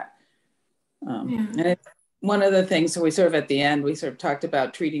for that. And it's one of the things, so we sort of at the end, we sort of talked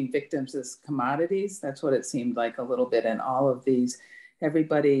about treating victims as commodities. That's what it seemed like a little bit in all of these.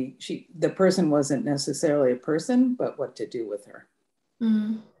 Everybody, the person wasn't necessarily a person, but what to do with her.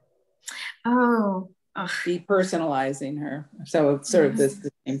 Mm. Oh. Ugh. Depersonalizing her. So it's sort of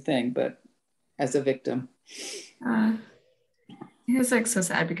the same thing, but as a victim. It's like so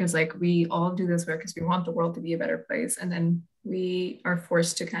sad because like we all do this work because we want the world to be a better place, and then we are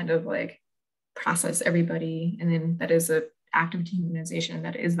forced to kind of like process everybody, and then that is an act of dehumanization,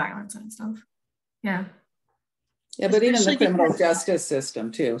 that is violence and stuff. Yeah, but even the criminal justice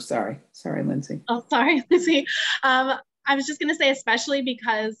system too. Sorry, Lindsay. Oh, sorry, Lindsay. I was just gonna say, especially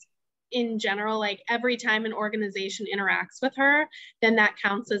because in general, like every time an organization interacts with her, then that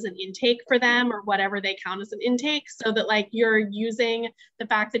counts as an intake for them, or whatever they count as an intake, so that like you're using the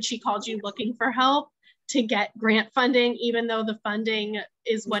fact that she called you looking for help to get grant funding, even though the funding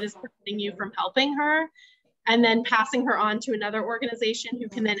is what is preventing you from helping her, and then passing her on to another organization who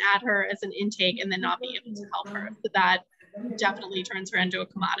can then add her as an intake and then not be able to help her. So that definitely turns her into a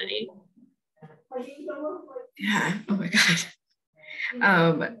commodity. Yeah, oh my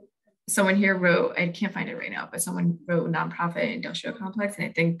God. Someone here wrote, I can't find it right now, but someone wrote nonprofit industrial complex, and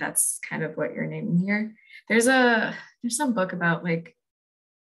I think that's kind of what you're naming here. There's some book about like,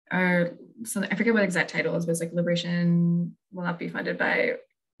 I forget what exact title is, but it's like liberation will not be funded by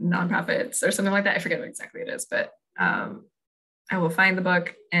nonprofits or something like that. I forget what exactly it is, but I will find the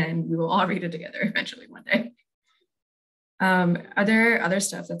book and we will all read it together eventually one day. Are there other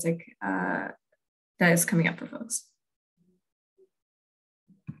stuff that's like that is coming up for folks?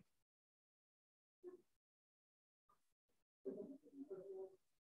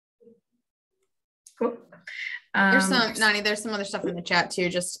 Cool. There's some, Nani, there's some other stuff in the chat too,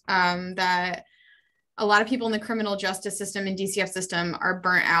 just that a lot of people in the criminal justice system and DCF system are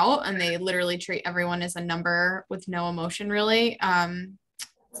burnt out and they literally treat everyone as a number with no emotion really.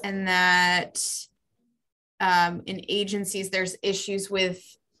 And that in agencies, there's issues with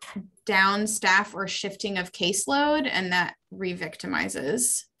down staff or shifting of caseload, and that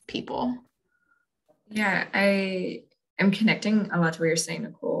re-victimizes people. Yeah, I am connecting a lot to what you're saying,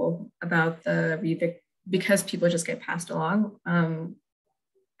 Nicole, about the because people just get passed along.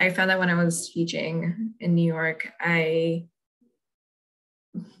 I found that when I was teaching in New York, my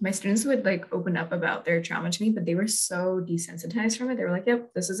students would like open up about their trauma to me, but they were so desensitized from it. They were like,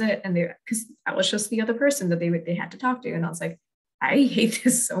 yep, this is it. And because I was just the other person that they had to talk to. And I was like, I hate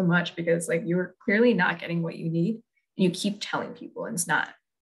this so much because like you're clearly not getting what you need. And you keep telling people and it's not,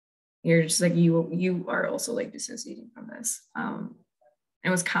 you're just like, you are also like dissociating from this.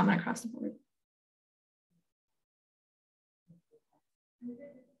 It was common across the board.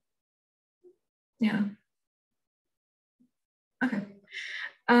 Yeah. Okay.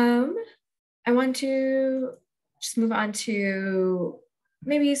 I want to just move on to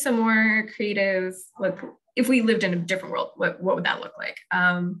maybe some more creative, like if we lived in a different world, what would that look like?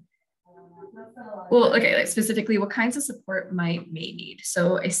 Well, okay, like specifically, what kinds of support may need?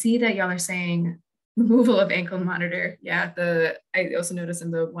 So I see that y'all are saying removal of ankle monitor. Yeah, I also noticed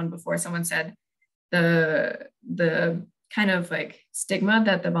in the one before someone said the kind of like stigma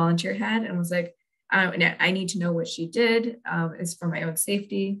that the volunteer had and was like, I need to know what she did. It's for my own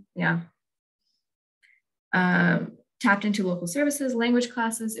safety. Yeah. Tapped into local services, language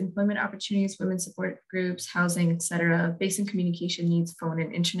classes, employment opportunities, women's support groups, housing, etc. Basic communication needs, phone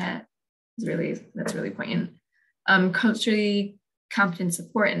and internet. That's really poignant. Culturally competent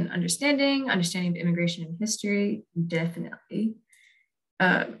support and understanding of immigration and history, definitely.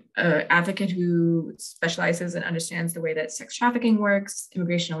 Advocate who specializes and understands the way that sex trafficking works,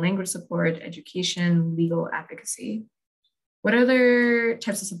 immigration and language support, education, legal advocacy. What other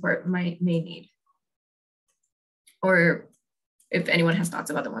types of support may need? Or if anyone has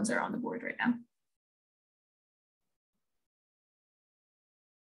thoughts about the ones that are on the board right now.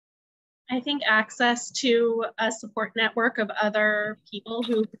 I think access to a support network of other people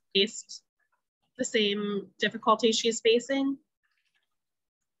who faced the same difficulty she's facing,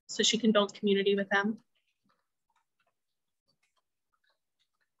 so she can build community with them.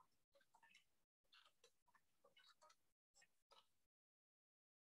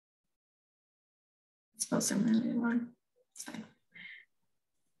 Spell similarly long. It's fine.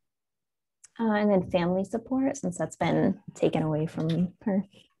 And then family support, since that's been taken away from her.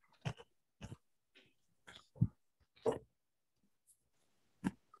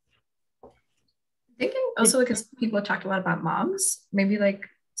 Thinking also because people have talked a lot about moms, maybe like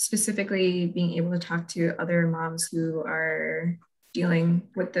specifically being able to talk to other moms who are dealing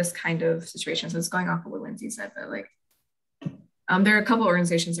with this kind of situation. So it's going off of what Lindsay said, but like there are a couple of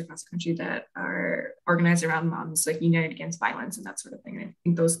organizations across the country that are organized around moms, like United Against Violence and that sort of thing. And I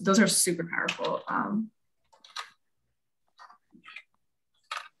think those are super powerful. I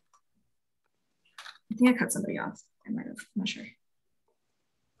think I cut somebody off. I might have, I'm not sure.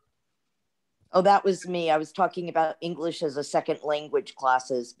 Oh, that was me. I was talking about English as a second language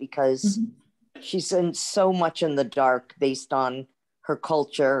classes because she's in so much in the dark based on her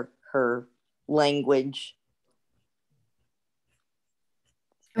culture, her language.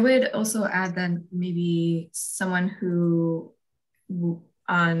 I would also add then maybe someone who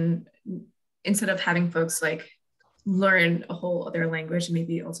instead of having folks like learn a whole other language,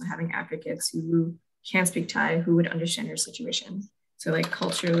 maybe also having advocates who can speak Thai, who would understand your situation. So like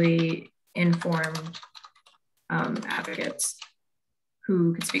culturally informed advocates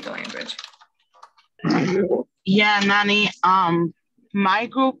who could speak the language. Yeah, Nani, my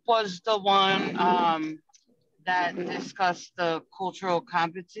group was the one that discussed the cultural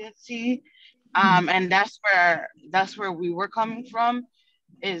competency. And that's where we were coming from,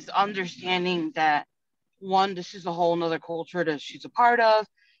 is understanding that one, this is a whole nother culture that she's a part of.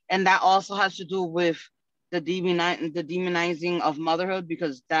 And that also has to do with the demonizing of motherhood,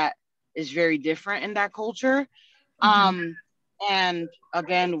 because that is very different in that culture. And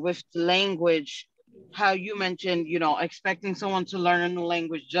again, with language, how you mentioned, expecting someone to learn a new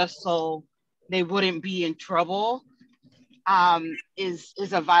language just so they wouldn't be in trouble, is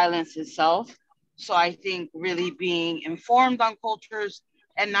a violence itself. So I think really being informed on cultures,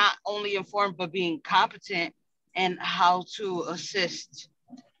 and not only informed, but being competent in how to assist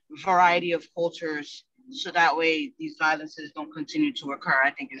variety of cultures, so that way these violences don't continue to occur,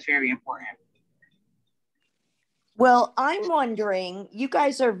 I think is very important. Well, I'm wondering, you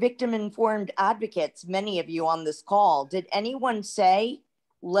guys are victim-informed advocates, many of you on this call. Did anyone say,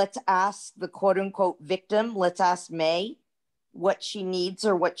 let's ask the quote-unquote victim, let's ask May what she needs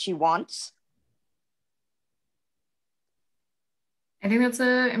or what she wants? I think that's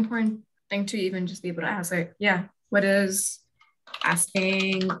an important thing to even just be able to ask. Like, yeah, what is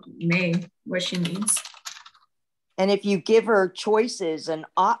asking May what she needs? And if you give her choices and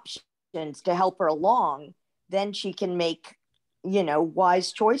options to help her along, then she can make, you know,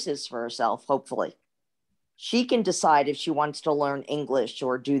 wise choices for herself, hopefully. She can decide if she wants to learn English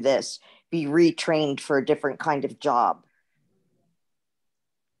or do this, be retrained for a different kind of job.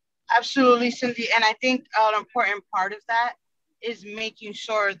 Absolutely, Cindy. And I think an important part of that is making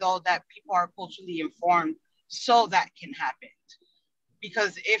sure, though, that people are culturally informed so that can happen.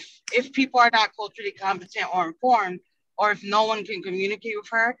 Because if people are not culturally competent or informed, or if no one can communicate with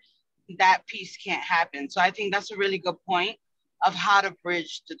her, that piece can't happen. So I think that's a really good point of how to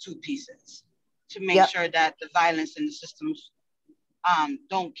bridge the two pieces to make sure that the violence in the systems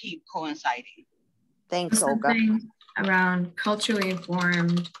don't keep coinciding. Thanks, Olga. Around culturally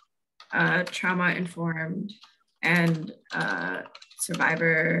informed, trauma informed, and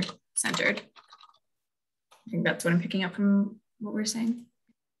survivor centered. I think that's what I'm picking up from what we're saying.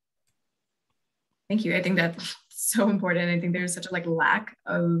 Thank you. I think that's so important. I think there's such a lack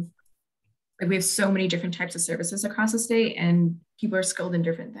of, we have so many different types of services across the state and people are skilled in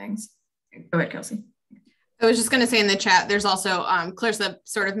different things. Go ahead, Kelsey. I was just going to say in the chat, there's also Clarissa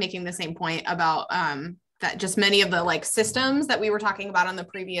sort of making the same point about that just many of the systems that we were talking about on the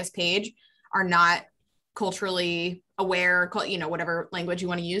previous page are not culturally aware, whatever language you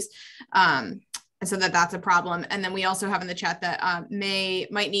want to use. And so that's a problem. And then we also have in the chat that May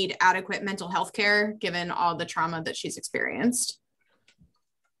might need adequate mental health care given all the trauma that she's experienced.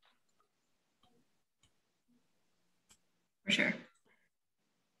 For sure.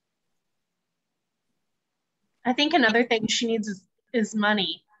 I think another thing she needs is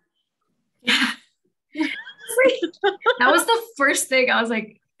money. Yeah. That was the first thing I was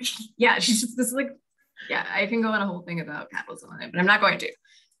like, yeah, she's just this yeah, I can go on a whole thing about capitalism on it, but I'm not going to.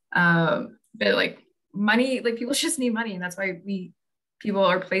 But money, people just need money. And that's why people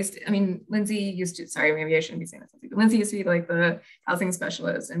are placed. I mean, Lindsay used to, sorry, maybe I shouldn't be saying this, but Lindsay used to be the housing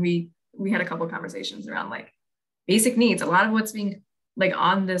specialist. And we had a couple of conversations around basic needs. A lot of what's being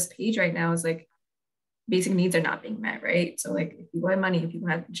on this page right now is basic needs are not being met, right? So if people have money, if people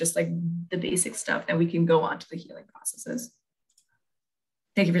have just the basic stuff, then we can go on to the healing processes.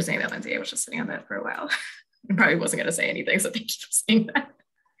 Thank you for saying that, Lindsay. I was just sitting on that for a while. I probably wasn't going to say anything, so thank you for saying that.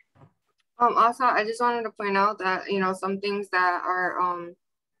 Also, I just wanted to point out that, some things that are,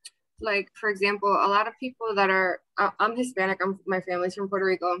 for example, a lot of people that are, I'm Hispanic, my family's from Puerto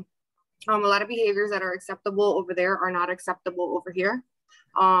Rico. A lot of behaviors that are acceptable over there are not acceptable over here.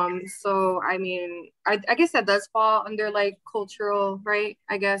 So, I mean, I guess that does fall under cultural, right?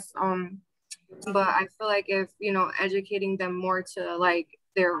 I guess, but I feel if, educating them more to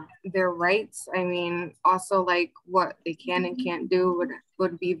their rights, I mean, also what they can and can't do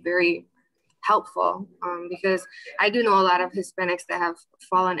would be very helpful, because I do know a lot of Hispanics that have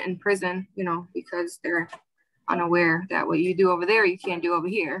fallen in prison, because they're unaware that what you do over there, you can't do over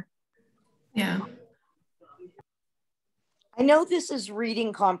here. Yeah. I know this is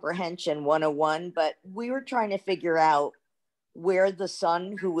reading comprehension 101, but we were trying to figure out where the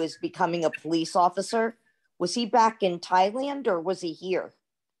son who was becoming a police officer, was he back in Thailand or was he here?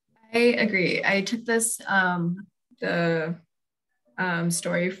 I agree. I took this, the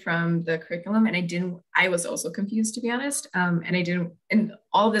story from the curriculum and I was also confused, to be honest. And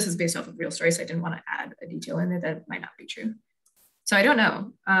all of this is based off of real stories. So I didn't want to add a detail in there that might not be true. So I don't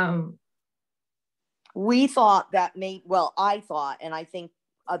know. We thought that I thought, and I think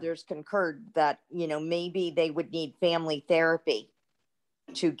others concurred that, maybe they would need family therapy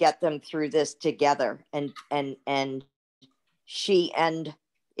to get them through this together. And she, and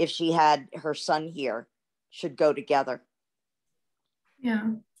if she had her son here, should go together. Yeah.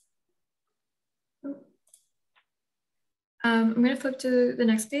 I'm going to flip to the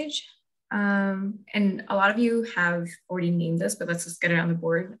next page. And a lot of you have already named this, but let's just get it on the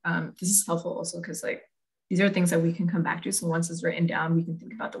board. This is helpful also because these are things that we can come back to. So once it's written down, we can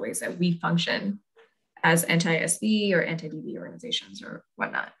think about the ways that we function as anti-SB or anti-DB organizations or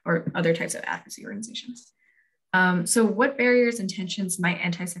whatnot, or other types of advocacy organizations. So what barriers and tensions might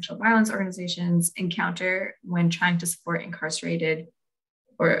anti-sexual violence organizations encounter when trying to support incarcerated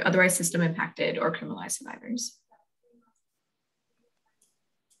or otherwise system impacted or criminalized survivors?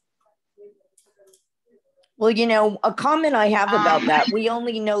 Well, a comment I have about that, we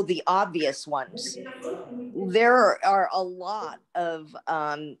only know the obvious ones. there are a lot of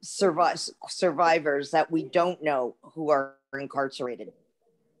survivors that we don't know who are incarcerated.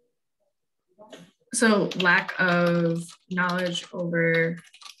 So lack of knowledge over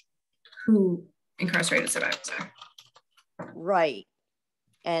who incarcerated survivors are. Right.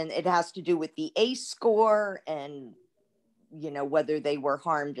 And it has to do with the ACE score and, whether they were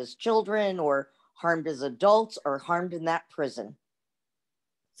harmed as children or harmed as adults or harmed in that prison.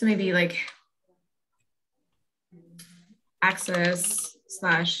 So maybe like access /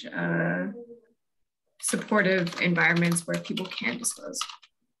 supportive environments where people can disclose.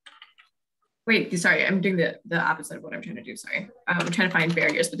 Wait, sorry, I'm doing the opposite of what I'm trying to do. Sorry. I'm trying to find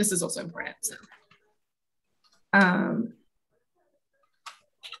barriers, but this is also important. So,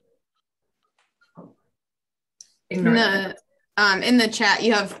 in the chat,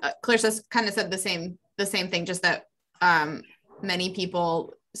 you have Clarissa kind of said the same thing, just that many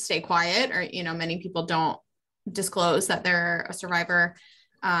people stay quiet, or many people don't disclose that they're a survivor.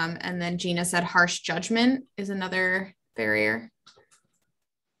 And then Gina said harsh judgment is another barrier.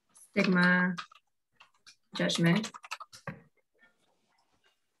 Stigma, judgment.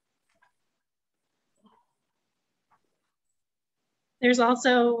 There's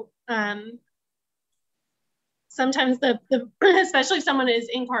also sometimes the especially if someone is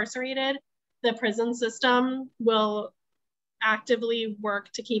incarcerated, the prison system will actively work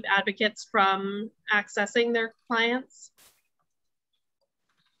to keep advocates from accessing their clients.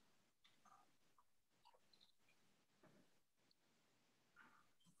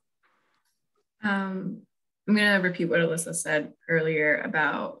 I'm going to repeat what Alyssa said earlier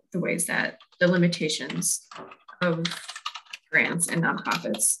about the ways that the limitations of grants and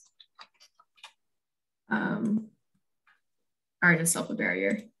nonprofits are in itself a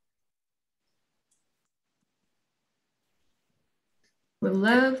barrier. Would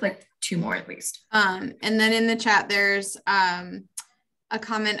love like 2 more at least. And then in the chat, there's a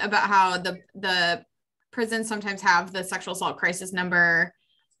comment about how the prisons sometimes have the sexual assault crisis number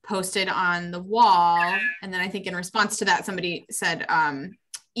posted on the wall. And then I think in response to that, somebody said,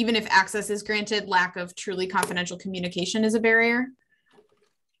 even if access is granted, lack of truly confidential communication is a barrier.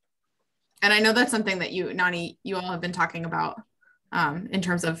 And I know that's something that Nani, you all have been talking about in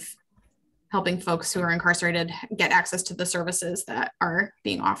terms of helping folks who are incarcerated get access to the services that are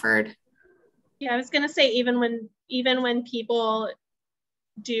being offered. Yeah, I was gonna say, even when people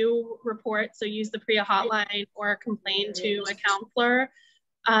do report, so use the PREA hotline or complain to a counselor,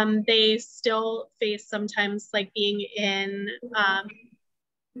 they still face sometimes like being in,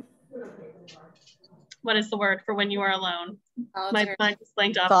 what is the word for when you are alone? Solitary. My mind just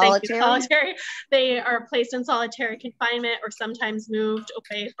blanked off. Solitary. Thank you. Solitary. They are placed in solitary confinement or sometimes moved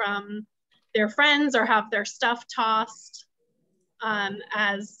away from their friends or have their stuff tossed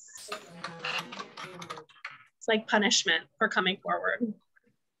as it's like punishment for coming forward.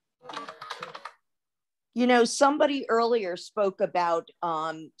 Somebody earlier spoke about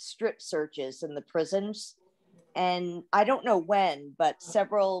strip searches in the prisons. And I don't know when, but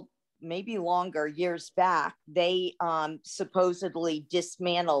several, maybe longer years back, they supposedly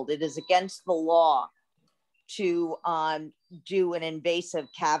dismantled. It is against the law to do an invasive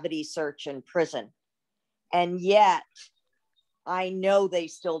cavity search in prison. And yet, I know they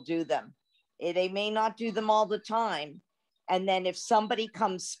still do them. They may not do them all the time. And then if somebody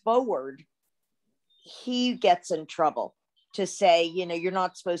comes forward, he gets in trouble to say, you're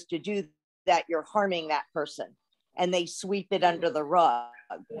not supposed to do that. You're harming that person. And they sweep it under the rug.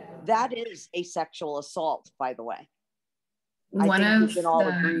 That is a sexual assault, by the way. I think we can all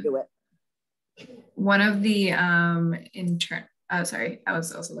agree to it. One of the sorry, I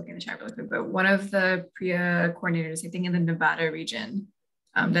was also looking at the chat really quick, but one of the PREA coordinators, I think in the Nevada region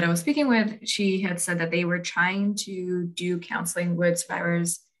that I was speaking with, she had said that they were trying to do counseling with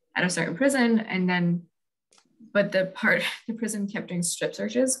survivors at a certain prison, but the prison kept doing strip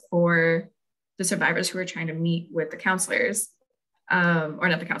searches for the survivors who were trying to meet with the counselors, or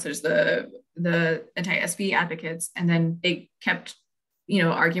not the counselors, the anti-SV advocates, and then they kept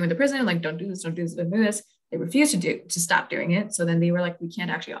arguing with the prison, like, don't do this, don't do this, don't do this. They refused to stop doing it. So then they were like, we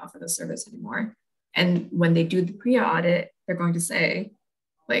can't actually offer this service anymore. And when they do the PREA audit, they're going to say,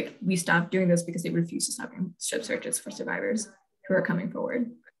 like, we stopped doing this because they refused to stop doing strip searches for survivors who are coming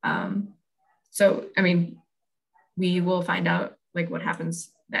forward. So, I mean, we will find out like what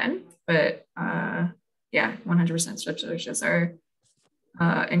happens then, but yeah, 100% strip searches are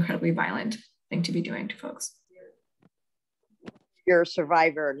incredibly violent thing to be doing to folks. You're a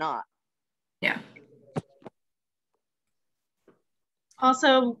survivor or not. Yeah.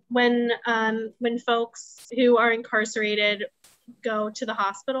 Also, when folks who are incarcerated go to the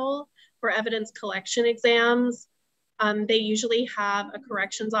hospital for evidence collection exams, they usually have a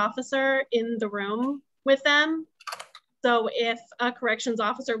corrections officer in the room with them. So if a corrections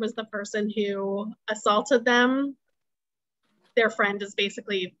officer was the person who assaulted them, their friend is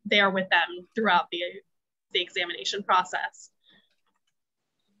basically there with them throughout the examination process.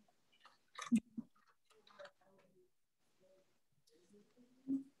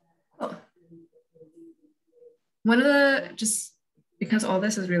 One of the, just because all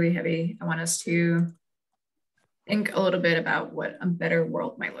this is really heavy, I want us to think a little bit about what a better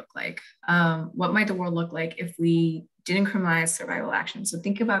world might look like. What might the world look like if we didn't criminalize survival action? So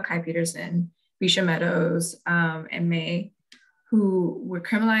think about Kai Peterson, Risha Meadows, and May, who were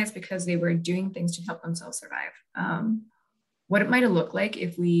criminalized because they were doing things to help themselves survive. What it might have looked like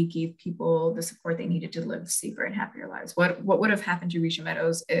if we gave people the support they needed to live safer and happier lives. What would have happened to Risha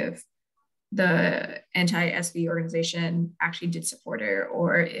Meadows if the anti-SV organization actually did support her,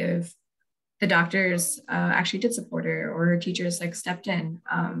 or if the doctors actually did support her, or her teachers like stepped in.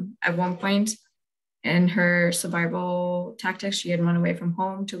 At one point in her survival tactics, she had run away from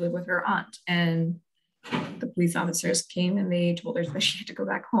home to live with her aunt, and the police officers came and they told her that she had to go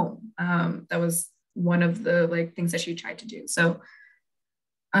back home. That was one of the like things that she tried to do. So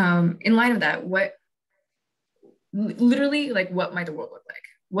in light of that, what literally like what might the world look like?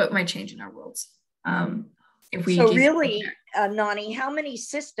 What might change in our worlds? If we so really, Nani, how many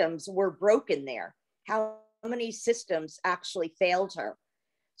systems were broken there? How many systems actually failed her?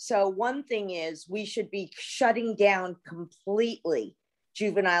 So one thing is we should be shutting down completely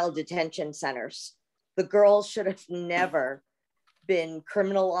juvenile detention centers. The girls should have never been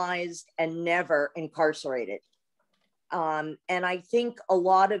criminalized and never incarcerated. And I think a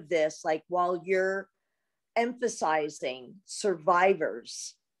lot of this, like while you're emphasizing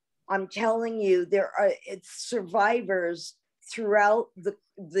survivors, I'm telling you, there are survivors throughout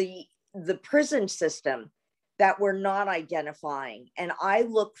the prison system that we're not identifying. And I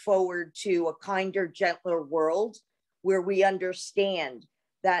look forward to a kinder, gentler world where we understand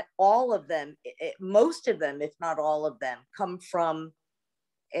that all of them, most of them, if not all of them, come from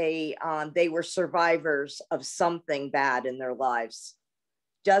they were survivors of something bad in their lives.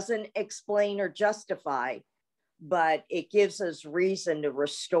 Doesn't explain or justify, but it gives us reason to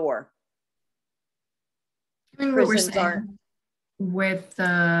restore. I mean, what we're saying with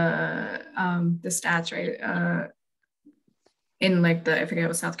the stats, right? In like I forget, it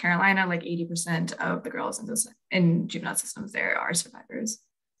was South Carolina, like 80% of the girls in juvenile systems there are survivors.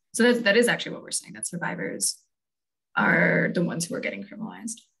 So that is actually what we're saying, that survivors are the ones who are getting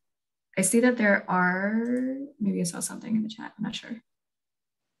criminalized. I see that there are, maybe I saw something in the chat, I'm not sure.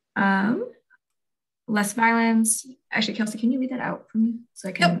 Less violence. Actually, Kelsey, can you read that out for me so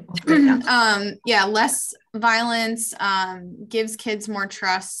I can also write it down? Yeah, less violence gives kids more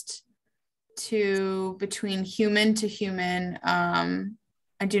trust between human to human.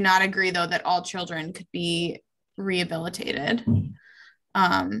 I do not agree though that all children could be rehabilitated.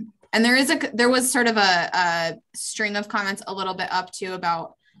 And there was sort of a string of comments a little bit up to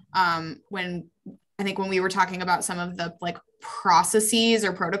about when we were talking about some of the like processes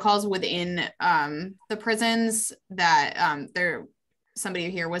or protocols within the prisons that somebody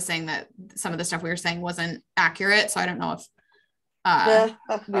here was saying that some of the stuff we were saying wasn't accurate. So I don't know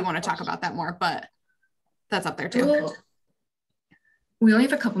if we want to talk about that more, but that's up there too. Well, we only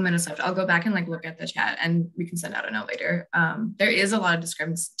have a couple minutes left. I'll go back and like look at the chat and we can send out a note later. There is a lot of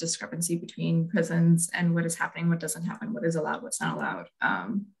discrepancy between prisons and what is happening, what doesn't happen, what is allowed, what's not allowed.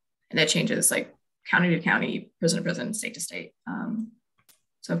 And that changes like county to county, prison to prison, state to state.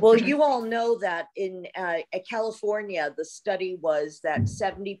 So well, you all know that in California, the study was that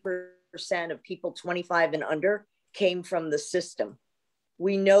 70% of people 25 and under came from the system.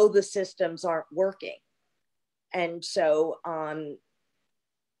 We know the systems aren't working. And so,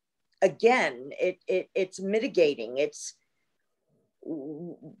 again, it's mitigating.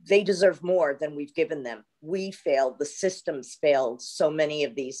 They deserve more than we've given them. We failed, the systems failed so many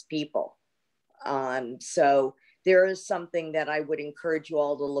of these people. So there is something that I would encourage you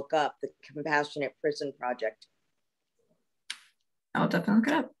all to look up, the Compassionate Prison Project. I'll definitely look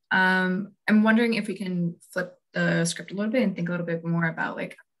it up. I'm wondering if we can flip the script a little bit and think a little bit more about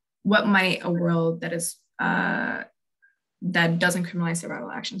like what might a world that is that doesn't criminalize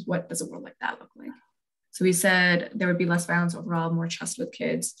survival actions, what does a world like that look like? So we said there would be less violence overall, more trust with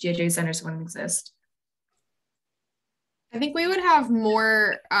kids, GIJ centers wouldn't exist. I think we would have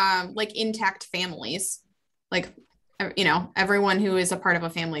more like intact families. Like, you know, everyone who is a part of a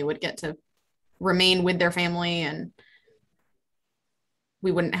family would get to remain with their family. And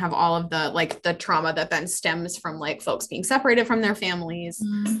we wouldn't have all of the like the trauma that then stems from like folks being separated from their families.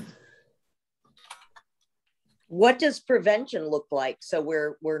 What does prevention look like? So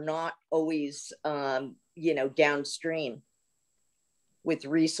we're not always, downstream with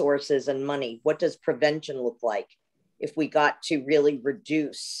resources and money. What does prevention look like if we got to really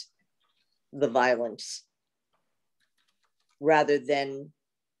reduce the violence rather than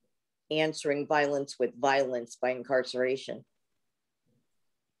answering violence with violence by incarceration?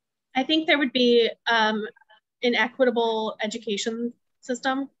 I think there would be an equitable education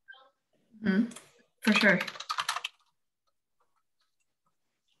system. For sure.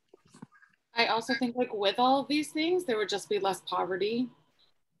 I also think like with all of these things, there would just be less poverty.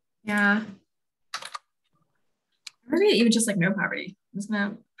 Yeah. Maybe even just like no poverty. I'm just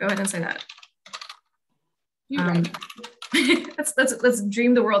gonna go ahead and say that. Right. let's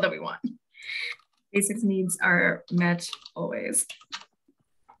dream the world that we want. Basic needs are met always.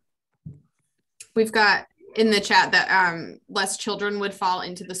 We've got in the chat that less children would fall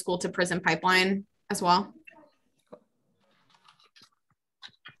into the school to prison pipeline as well.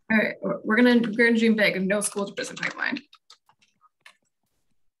 All right, we're gonna dream big of no school to prison pipeline.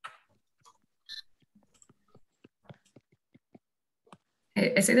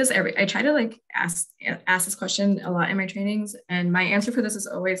 I say this I try to like ask this question a lot in my trainings, and my answer for this is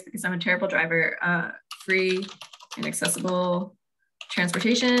always, because I'm a terrible driver, free and accessible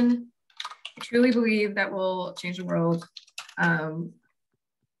transportation. I truly believe that will change the world in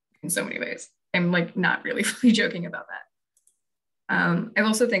so many ways. I'm like not really fully joking about that. I've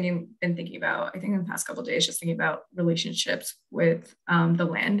also been thinking about, I think in the past couple of days, just thinking about relationships with the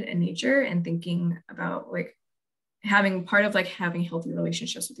land and nature, and thinking about like having healthy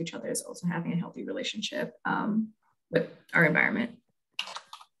relationships with each other is also having a healthy relationship with our environment.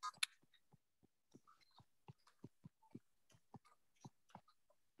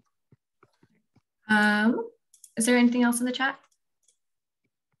 Is there anything else in the chat?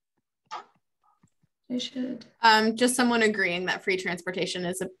 I should. Just someone agreeing that free transportation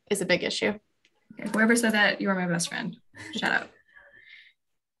is a big issue. Okay, whoever said that, you are my best friend. Shout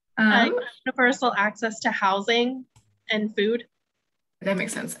out. Universal access to housing and food. That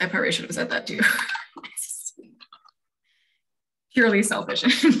makes sense. I probably should have said that too. Purely selfish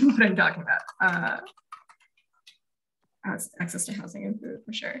what I'm talking about. Access to housing and food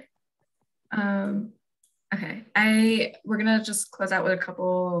for sure. Okay, we're gonna just close out with a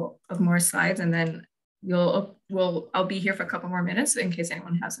couple of more slides, and then I'll be here for a couple more minutes in case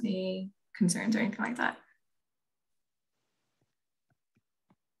anyone has any concerns or anything like that.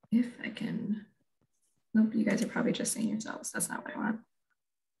 If I can, nope, you guys are probably just seeing yourselves. That's not what I want.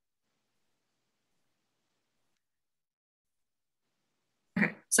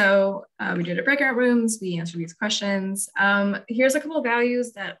 Okay, so we did a breakout rooms, we answered these questions. Here's a couple of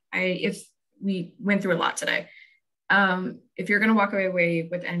values that if we went through a lot today. If you're gonna walk away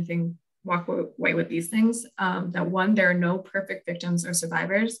with anything, walk away with these things, that one, there are no perfect victims or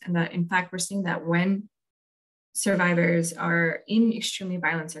survivors, and that in fact, we're seeing that when survivors are in extremely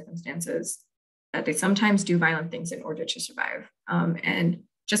violent circumstances, that they sometimes do violent things in order to survive. And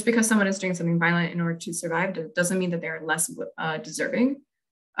just because someone is doing something violent in order to survive doesn't mean that they're less deserving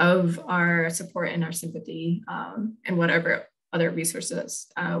of our support and our sympathy, and whatever other resources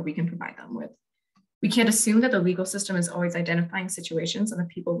we can provide them with. We can't assume that the legal system is always identifying situations and the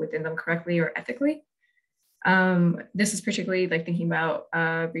people within them correctly or ethically. This is particularly like thinking about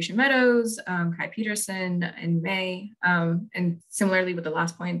Brescia Meadows, Kai Peterson, and May, and similarly with the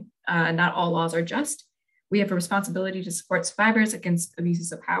last point, not all laws are just. We have a responsibility to support survivors against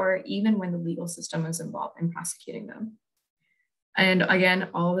abuses of power, even when the legal system is involved in prosecuting them. And again,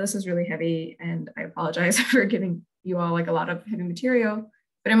 all of this is really heavy, and I apologize for giving you all like a lot of heavy material,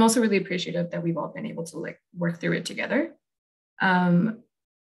 but I'm also really appreciative that we've all been able to like work through it together. No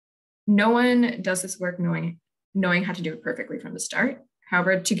one does this work knowing how to do it perfectly from the start.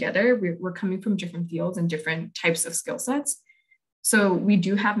 However, together we're coming from different fields and different types of skill sets. So we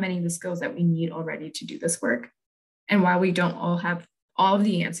do have many of the skills that we need already to do this work. And while we don't all have all of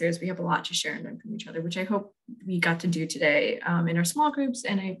the answers, we have a lot to share and learn from each other, which I hope we got to do today in our small groups.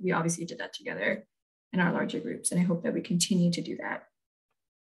 And we obviously did that together in our larger groups. And I hope that we continue to do that.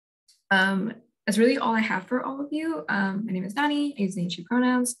 That's really all I have for all of you. My name is Dani. I use they and she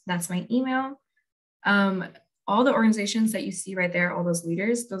pronouns. That's my email. All the organizations that you see right there, all those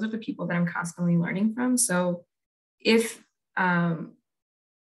leaders, those are the people that I'm constantly learning from. So if I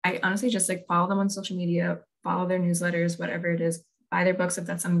honestly just like follow them on social media, follow their newsletters, whatever it is, buy their books if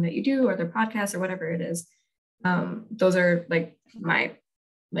that's something that you do, or their podcasts or whatever it is. Those are like my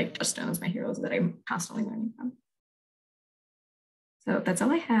touchstones, my heroes that I'm constantly learning from. So that's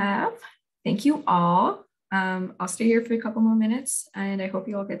all I have. Thank you all. I'll stay here for a couple more minutes, and I hope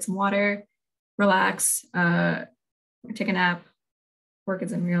you all get some water, relax, take a nap. Work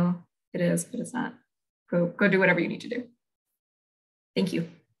isn't real. It is, but it's not. Go do whatever you need to do. Thank you.